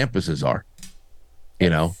on their campuses are.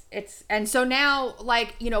 It's and so now,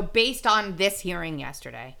 like, based on this hearing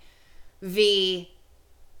yesterday, the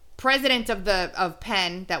president of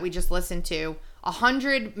Penn that we just listened to,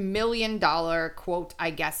 $100 million quote, I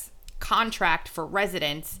guess, contract for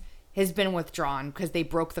residents has been withdrawn because they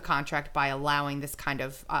broke the contract by allowing this kind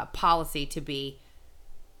of policy to be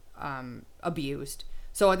abused.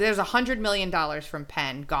 So there's $100 million from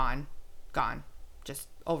Penn gone, just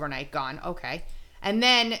overnight gone. Okay. And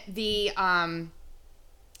then the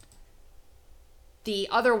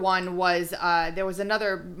other one was there was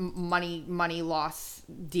another money loss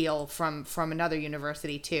deal from another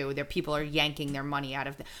university too. There people are yanking their money out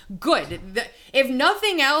of good. If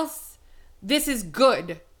nothing else, this is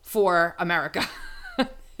good for America.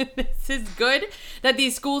 This is good that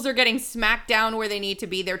these schools are getting smacked down where they need to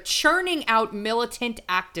be. They're churning out militant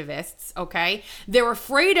activists, okay? They're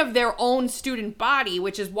afraid of their own student body,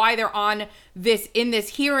 which is why they're in this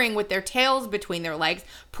hearing with their tails between their legs.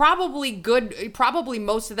 Probably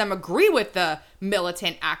most of them agree with the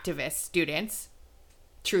militant activist students,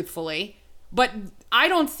 truthfully. But I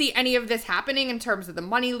don't see any of this happening in terms of the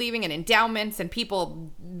money leaving and endowments and people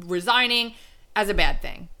resigning as a bad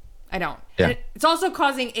thing. I don't. Yeah. And it's also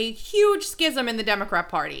causing a huge schism in the Democrat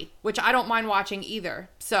Party, which I don't mind watching either.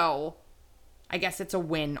 So I guess it's a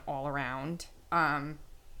win all around.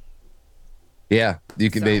 Yeah, you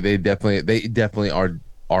can. So. They definitely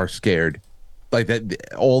are scared. Like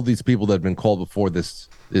that, all these people that have been called before this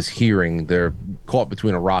hearing, they're caught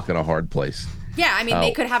between a rock and a hard place. Yeah, I mean,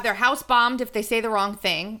 they could have their house bombed if they say the wrong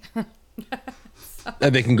thing.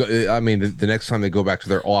 And they can go. I mean, the next time they go back to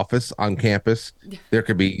their office on campus, there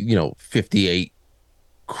could be 58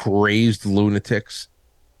 crazed lunatics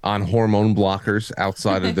on hormone blockers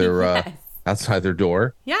outside of their yes. Outside their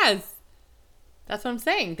door. Yes, that's what I'm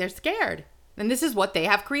saying. They're scared, and this is what they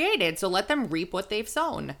have created. So let them reap what they've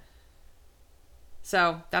sown.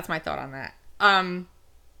 So that's my thought on that.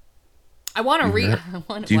 I want to read.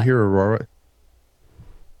 Do you hear Aurora?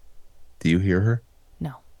 Do you hear her?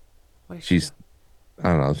 No. What is she doing?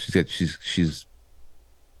 I don't know. She's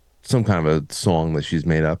some kind of a song that she's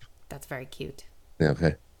made up. That's very cute. Yeah,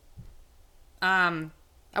 okay. I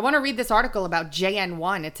want to read this article about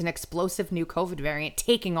JN1. It's an explosive new COVID variant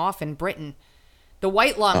taking off in Britain. The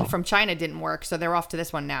white lung from China didn't work, so they're off to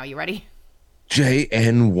this one now. You ready?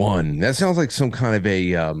 JN1. That sounds like some kind of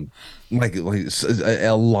a like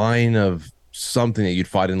a line of something that you'd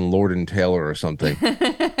find in Lord and Taylor or something.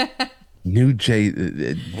 New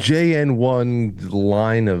JN1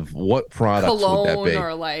 line of what products Cologne would that be?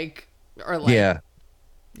 or like yeah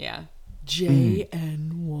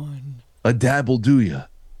JN1. A dabble do ya?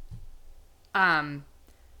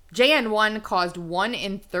 JN1 caused 1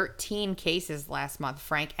 in 13 cases last month,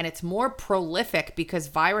 Frank, and it's more prolific because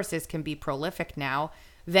viruses can be prolific now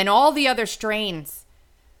than all the other strains.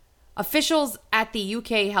 Officials at the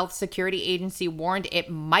UK Health Security Agency warned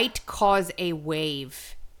it might cause a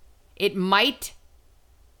wave. It might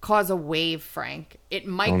cause a wave, Frank. It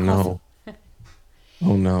might Oh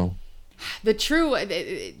no. The true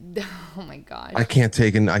oh my god. I can't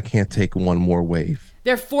take one more wave.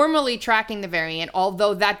 They're formally tracking the variant,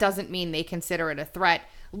 although that doesn't mean they consider it a threat.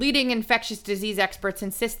 Leading infectious disease experts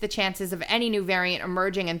insist the chances of any new variant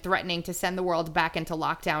emerging and threatening to send the world back into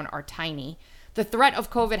lockdown are tiny. The threat of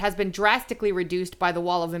COVID has been drastically reduced by the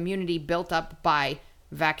wall of immunity built up by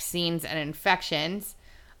vaccines and infections.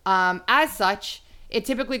 As such, it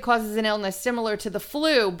typically causes an illness similar to the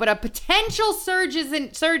flu, but a potential surge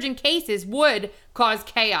in cases would cause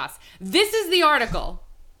chaos. This is the article.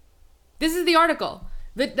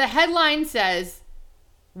 The headline says,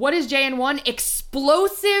 what is JN1?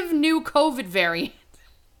 Explosive new COVID variant.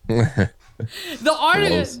 The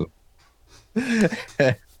article...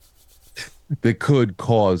 That could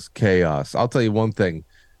cause chaos. I'll tell you one thing.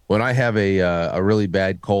 When I have a really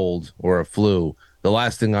bad cold or a flu, the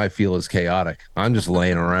last thing I feel is chaotic. I'm just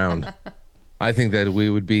laying around. I think that we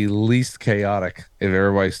would be least chaotic if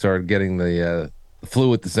everybody started getting the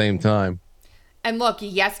flu at the same time. And look,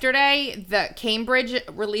 yesterday, the Cambridge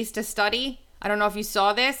released a study. I don't know if you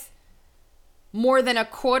saw this. More than a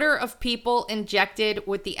quarter of people injected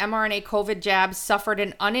with the mRNA COVID jab suffered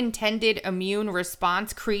an unintended immune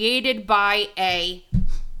response created by a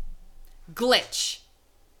glitch.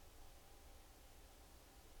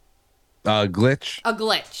 Glitch? A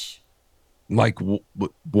glitch. Like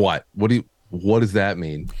what? What does that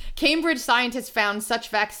mean? Cambridge scientists found such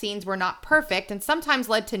vaccines were not perfect and sometimes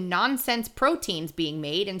led to nonsense proteins being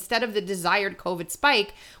made instead of the desired COVID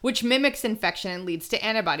spike, which mimics infection and leads to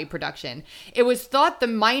antibody production. It was thought the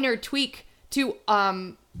minor tweak to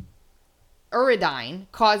uridine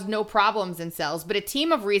caused no problems in cells, but a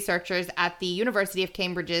team of researchers at the University of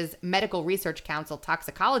Cambridge's Medical Research Council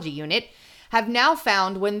Toxicology Unit have now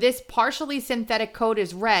found when this partially synthetic code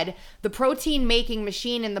is read, the protein-making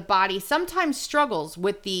machine in the body sometimes struggles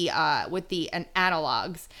with the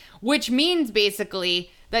analogs, which means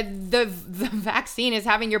basically that the vaccine is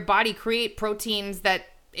having your body create proteins that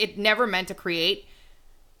it never meant to create,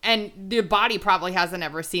 and the body probably hasn't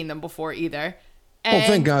ever seen them before either. And, well,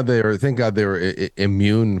 thank God they were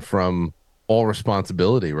immune from all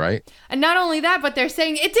responsibility, right? And not only that, but they're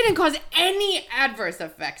saying it didn't cause any adverse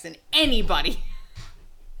effects in anybody.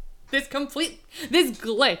 This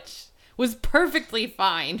glitch was perfectly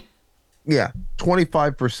fine. Yeah,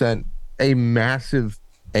 25%, a massive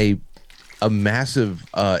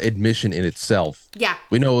admission in itself. Yeah.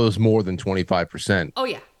 We know it was more than 25%. Oh,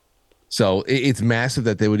 yeah. So it's massive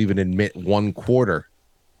that they would even admit 1/4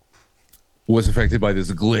 was affected by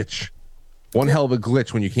this glitch. One hell of a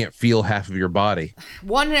glitch when you can't feel half of your body.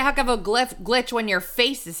 One heck of a glitch when your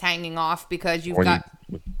face is hanging off because you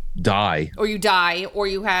die. Or you die, or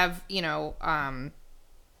you have,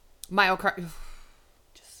 myocard...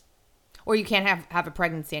 Or you can't have a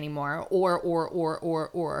pregnancy anymore.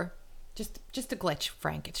 Or. Just a glitch,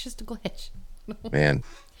 Frank. It's just a glitch. Man.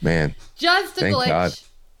 Just a glitch. God.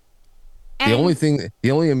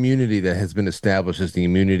 The only immunity that has been established is the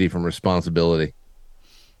immunity from responsibility.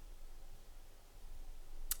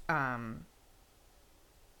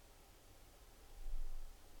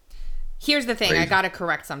 Here's the thing. Crazy. I got to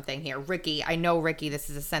correct something here. Ricky, I know, Ricky, this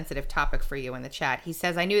is a sensitive topic for you in the chat. He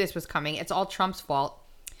says, I knew this was coming. It's all Trump's fault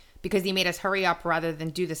because he made us hurry up rather than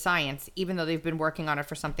do the science, even though they've been working on it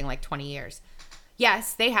for something like 20 years.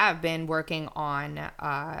 Yes, they have been working on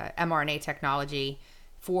mRNA technology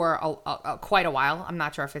for quite a while. I'm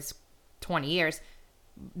not sure if it's 20 years.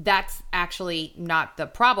 That's actually not the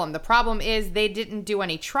problem. The problem is they didn't do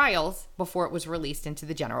any trials before it was released into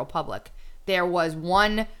the general public. There was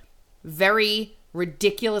one very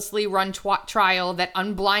ridiculously run trial that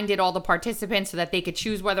unblinded all the participants so that they could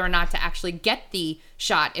choose whether or not to actually get the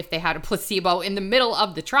shot if they had a placebo in the middle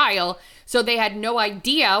of the trial. So they had no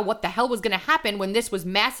idea what the hell was going to happen when this was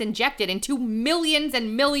mass injected into millions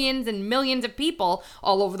and millions and millions of people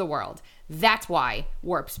all over the world. That's why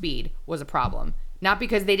warp speed was a problem. Not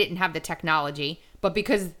because they didn't have the technology, but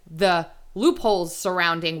because the loopholes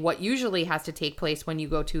surrounding what usually has to take place when you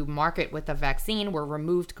go to market with a vaccine were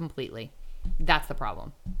removed completely. That's the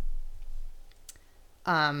problem.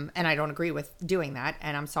 And I don't agree with doing that.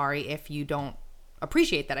 And I'm sorry if you don't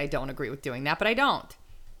appreciate that I don't agree with doing that, but I don't.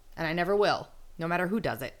 And I never will, no matter who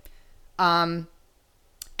does it. And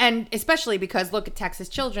especially because look at Texas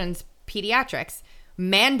Children's Pediatrics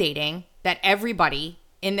mandating that everybody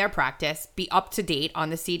in their practice be up to date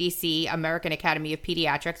on the CDC American Academy of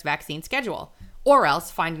Pediatrics vaccine schedule, or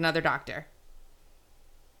else find another doctor.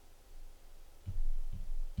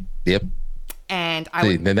 Yep. And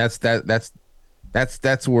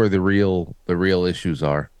that's where the real issues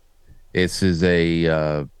are. This is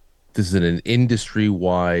an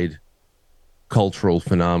industry-wide cultural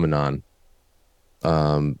phenomenon.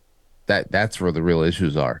 That's where the real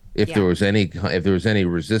issues are. If there was any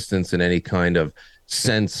resistance and any kind of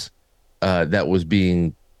sense that was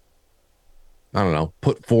being, I don't know,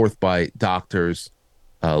 put forth by doctors,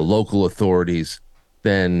 local authorities,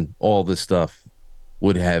 then all this stuff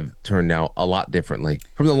would have turned out a lot differently.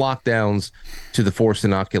 From the lockdowns to the forced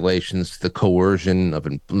inoculations, to the coercion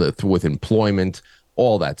with employment,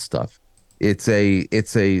 all that stuff. It's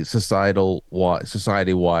a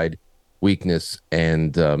society-wide weakness,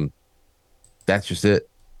 and that's just it.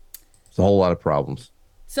 It's a whole lot of problems.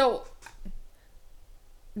 So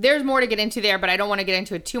there's more to get into there, but I don't want to get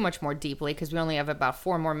into it too much more deeply because we only have about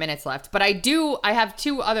 4 more minutes left. But I have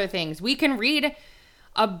 2 other things. We can read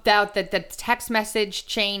about the text message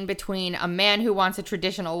chain between a man who wants a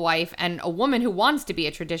traditional wife and a woman who wants to be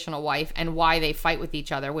a traditional wife and why they fight with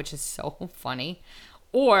each other, which is so funny.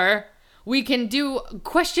 Or we can do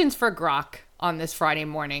questions for Grok on this Friday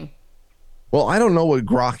morning. Well, I don't know what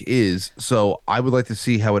Grok is, so I would like to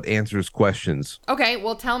see how it answers questions. Okay,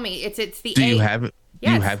 well, tell me. It's the. Do you have it?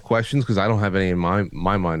 Yes. Do you have questions? Because I don't have any in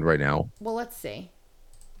my mind right now. Well, let's see.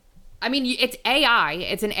 I mean, it's AI.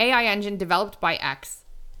 It's an AI engine developed by X.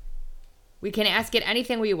 We can ask it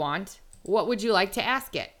anything we want. What would you like to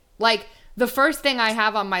ask it? Like, the first thing I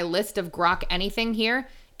have on my list of Grok anything here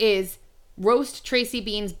is roast Tracy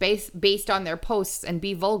Beans based on their posts and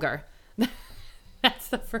be vulgar. That's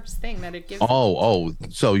the first thing that it gives. Oh,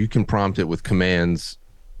 so you can prompt it with commands.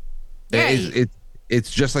 Yeah,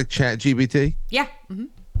 it's just like ChatGPT. Yeah, mm-hmm.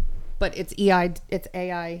 But it's AI.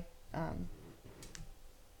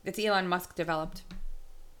 It's Elon Musk developed.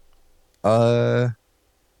 Ask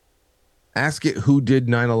it who did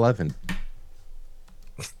 9/11.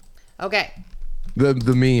 Okay. The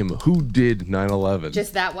meme, who did 9/11?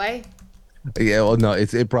 Just that way? Yeah, well, no,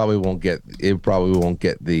 it probably won't get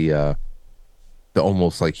the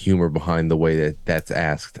almost like humor behind the way that's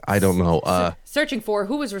asked. I don't know. Searching for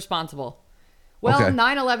who was responsible. Well, Okay.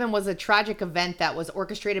 9/11 was a tragic event that was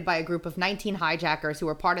orchestrated by a group of 19 hijackers who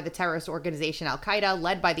were part of the terrorist organization Al-Qaeda,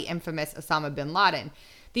 led by the infamous Osama bin Laden.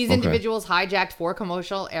 These individuals hijacked 4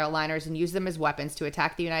 commercial airliners and used them as weapons to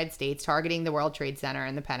attack the United States, targeting the World Trade Center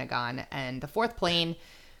and the Pentagon. And the 4th plane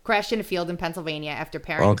crashed in a field in Pennsylvania after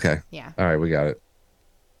pairing. Okay. Yeah. All right, we got it.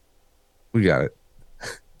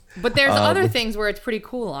 But there's other things where it's pretty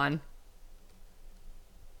cool on.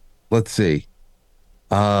 Let's see.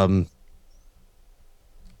 Damn,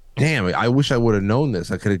 I wish I would have known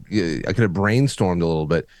this. I could have brainstormed a little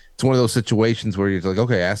bit. It's one of those situations where you're like,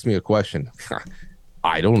 okay, ask me a question.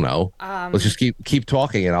 I don't know. Let's just keep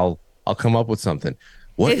talking, and I'll come up with something.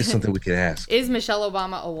 What is something we can ask? Is Michelle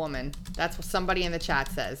Obama a woman? That's what somebody in the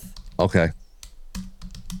chat says. Okay.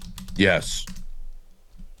 Yes.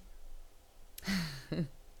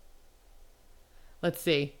 Let's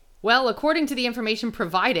see. Well, according to the information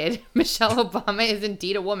provided, Michelle Obama is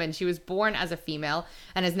indeed a woman. She was born as a female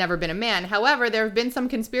and has never been a man. However, there have been some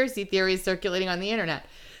conspiracy theories circulating on the internet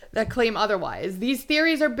that claim otherwise. These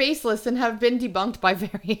theories are baseless and have been debunked by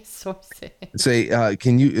various sources. Say,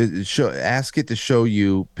 can you ask it to show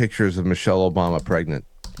you pictures of Michelle Obama pregnant?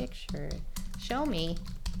 Picture. Show me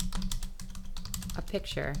a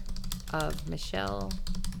picture of Michelle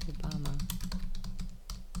Obama.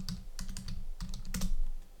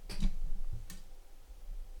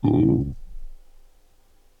 Ooh.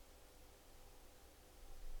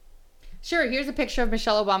 Sure, here's a picture of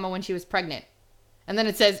Michelle Obama when she was pregnant. And then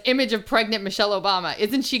it says, image of pregnant Michelle Obama.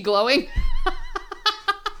 Isn't she glowing?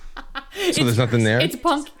 So there's nothing there? It's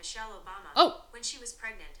punk. Michelle Obama. Oh. When she was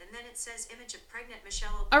pregnant. And then it says image of pregnant Michelle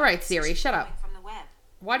Obama. All right, Siri, shut up. From the web.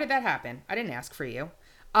 Why did that happen? I didn't ask for you.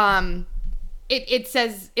 It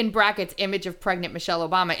says in brackets, image of pregnant Michelle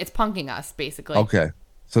Obama. It's punking us, basically. Okay.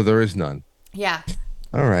 So there is none. Yeah.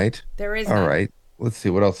 All right. There is All none. right. Let's see.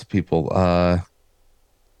 What else people...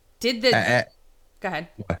 Did the... Go ahead.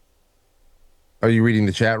 What? Are you reading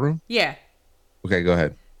the chat room? Yeah. Okay, go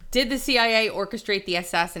ahead. Did the CIA orchestrate the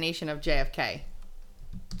assassination of JFK?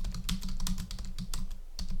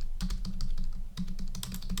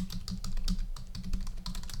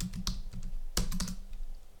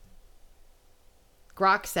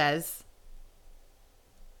 Grok says,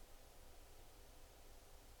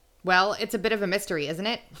 well, it's a bit of a mystery, isn't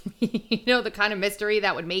it? You know, the kind of mystery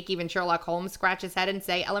that would make even Sherlock Holmes scratch his head and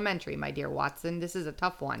say, elementary, my dear Watson, this is a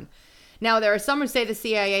tough one. Now, there are some who say the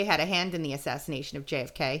CIA had a hand in the assassination of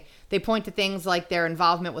JFK. They point to things like their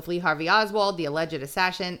involvement with Lee Harvey Oswald, the alleged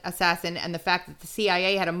assassin, and the fact that the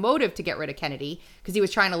CIA had a motive to get rid of Kennedy because he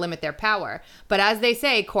was trying to limit their power. But as they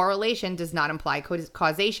say, correlation does not imply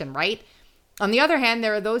causation, right? On the other hand,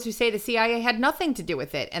 there are those who say the CIA had nothing to do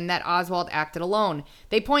with it and that Oswald acted alone.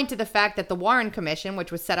 They point to the fact that the Warren Commission,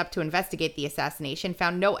 which was set up to investigate the assassination,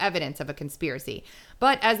 found no evidence of a conspiracy.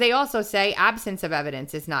 But as they also say, absence of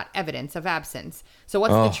evidence is not evidence of absence. So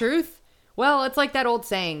what's the truth? Well, it's like that old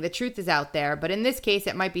saying, the truth is out there, but in this case,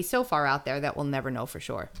 it might be so far out there that we'll never know for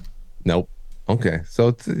sure. Nope. Okay.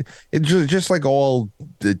 So it's just like all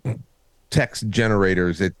the text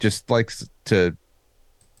generators. It just likes to...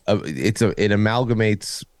 it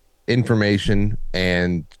amalgamates information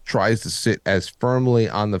and tries to sit as firmly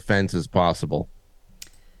on the fence as possible.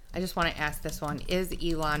 I just want to ask this one. Is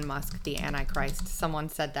Elon Musk the Antichrist? Someone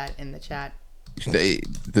said that in the chat.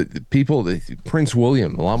 The people, Prince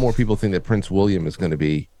William, a lot more people think that Prince William is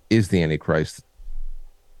the Antichrist.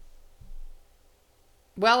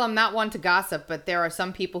 Well, I'm not one to gossip, but there are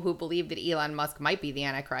some people who believe that Elon Musk might be the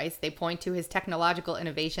Antichrist. They point to his technological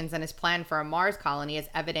innovations and his plan for a Mars colony as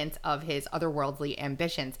evidence of his otherworldly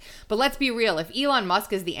ambitions. But let's be real. If Elon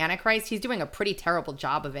Musk is the Antichrist, he's doing a pretty terrible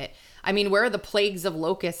job of it. I mean, where are the plagues of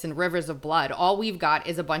locusts and rivers of blood? All we've got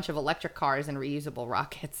is a bunch of electric cars and reusable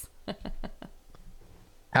rockets.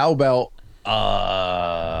 How about,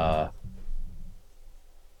 I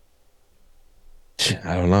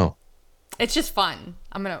don't know. It's just fun.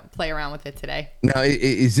 I'm going to play around with it today. Now,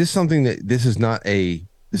 is this something that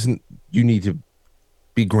you need to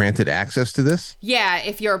be granted access to this? Yeah,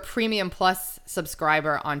 if you're a Premium Plus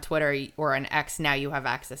subscriber on Twitter or an X, now you have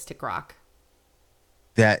access to Grok.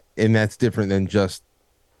 That's different than just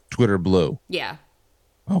Twitter Blue. Yeah.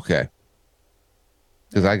 Okay.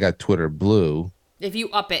 Because I got Twitter Blue. If you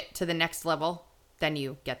up it to the next level, then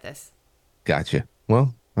you get this. Gotcha.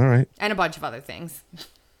 Well, All right. And a bunch of other things.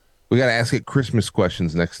 We got to ask it Christmas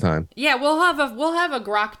questions next time. Yeah, we'll have a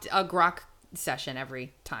grok session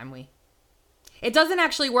every time we. It doesn't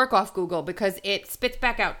actually work off Google because it spits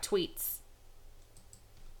back out tweets.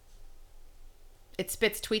 It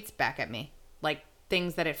spits tweets back at me, like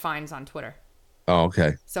things that it finds on Twitter. Oh,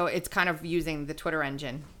 okay. So it's kind of using the Twitter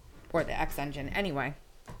engine or the X engine. Anyway,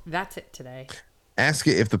 that's it today. Ask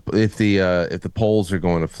it if the polls are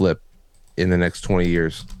going to flip in the next 20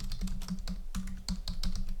 years.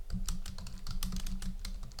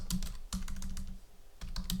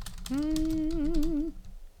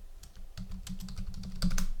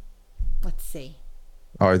 Let's see.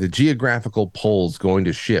 Are the geographical poles going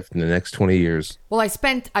to shift in the next 20 years? Well, I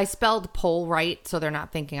spelled poll right, so they're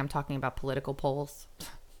not thinking I'm talking about political polls.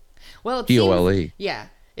 Well, P-O-L-E. Yeah.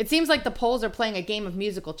 It seems like the polls are playing a game of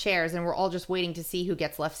musical chairs, and we're all just waiting to see who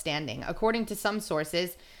gets left standing. According to some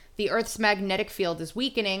sources, the Earth's magnetic field is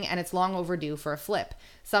weakening, and it's long overdue for a flip.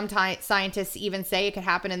 Some scientists even say it could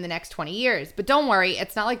happen in the next 20 years. But don't worry,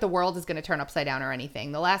 it's not like the world is going to turn upside down or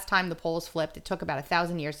anything. The last time the poles flipped, it took about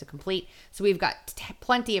 1,000 years to complete, so we've got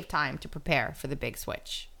plenty of time to prepare for the big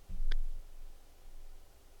switch.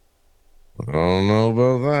 I don't know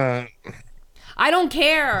about that. I don't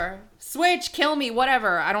care. Switch, kill me,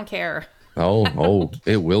 whatever. I don't care. Oh,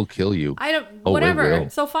 it will kill you. Whatever.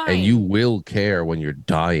 So fine. And you will care when you're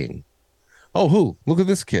dying. Oh, who? Look at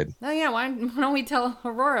this kid. Oh yeah, why don't we tell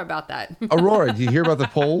Aurora about that? Aurora, did you hear about the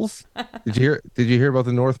poles? Did you hear about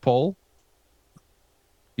the North Pole?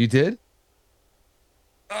 You did?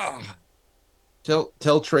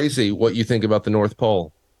 Tell Tracy what you think about the North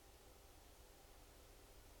Pole.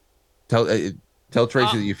 Tell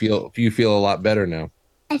Tracy that you feel a lot better now.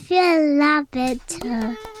 I feel a lot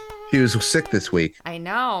better. She was sick this week. I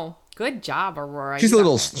know. Good job, Aurora. She's a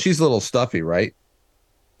little stuffy, right?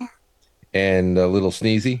 And a little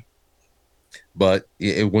sneezy. But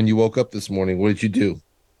when you woke up this morning, what did you do?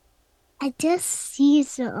 I just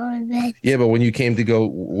sneezed already. Yeah, but when you came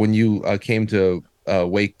to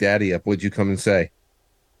wake Daddy up, what'd you come and say?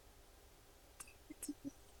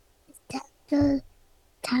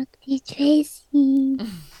 Talk to Tracy.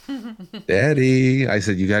 Daddy, I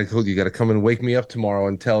said you gotta come and wake me up tomorrow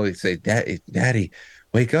and say, Daddy,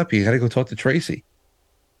 wake up! You gotta go talk to Tracy.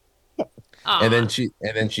 Aww. And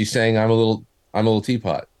then she sang, I'm a little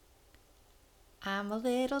teapot. I'm a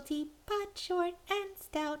little teapot, short and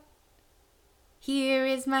stout. Here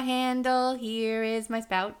is my handle, here is my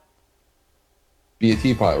spout. Be a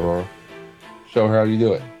teapot, Aurora. Show her how you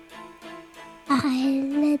do it. I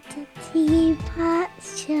let the teapot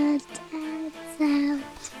shut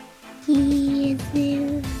out. He is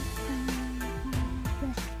in.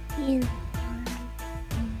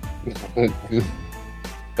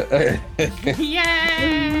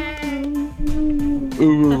 Yeah.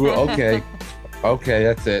 Ooh, okay,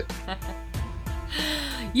 that's it.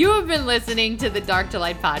 You have been listening to the Dark to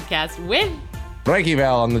Light podcast with Frankie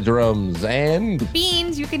Val on the drums and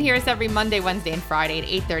Beans. You can hear us every Monday, Wednesday, and Friday at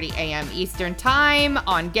 8:30 a.m. Eastern Time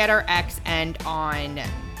on Getter, X, and on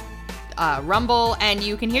Rumble. And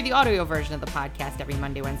you can hear the audio version of the podcast every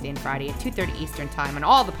Monday, Wednesday, and Friday at 2:30 Eastern Time on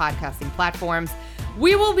all the podcasting platforms.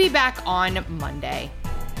 We will be back on Monday.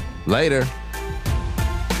 Later.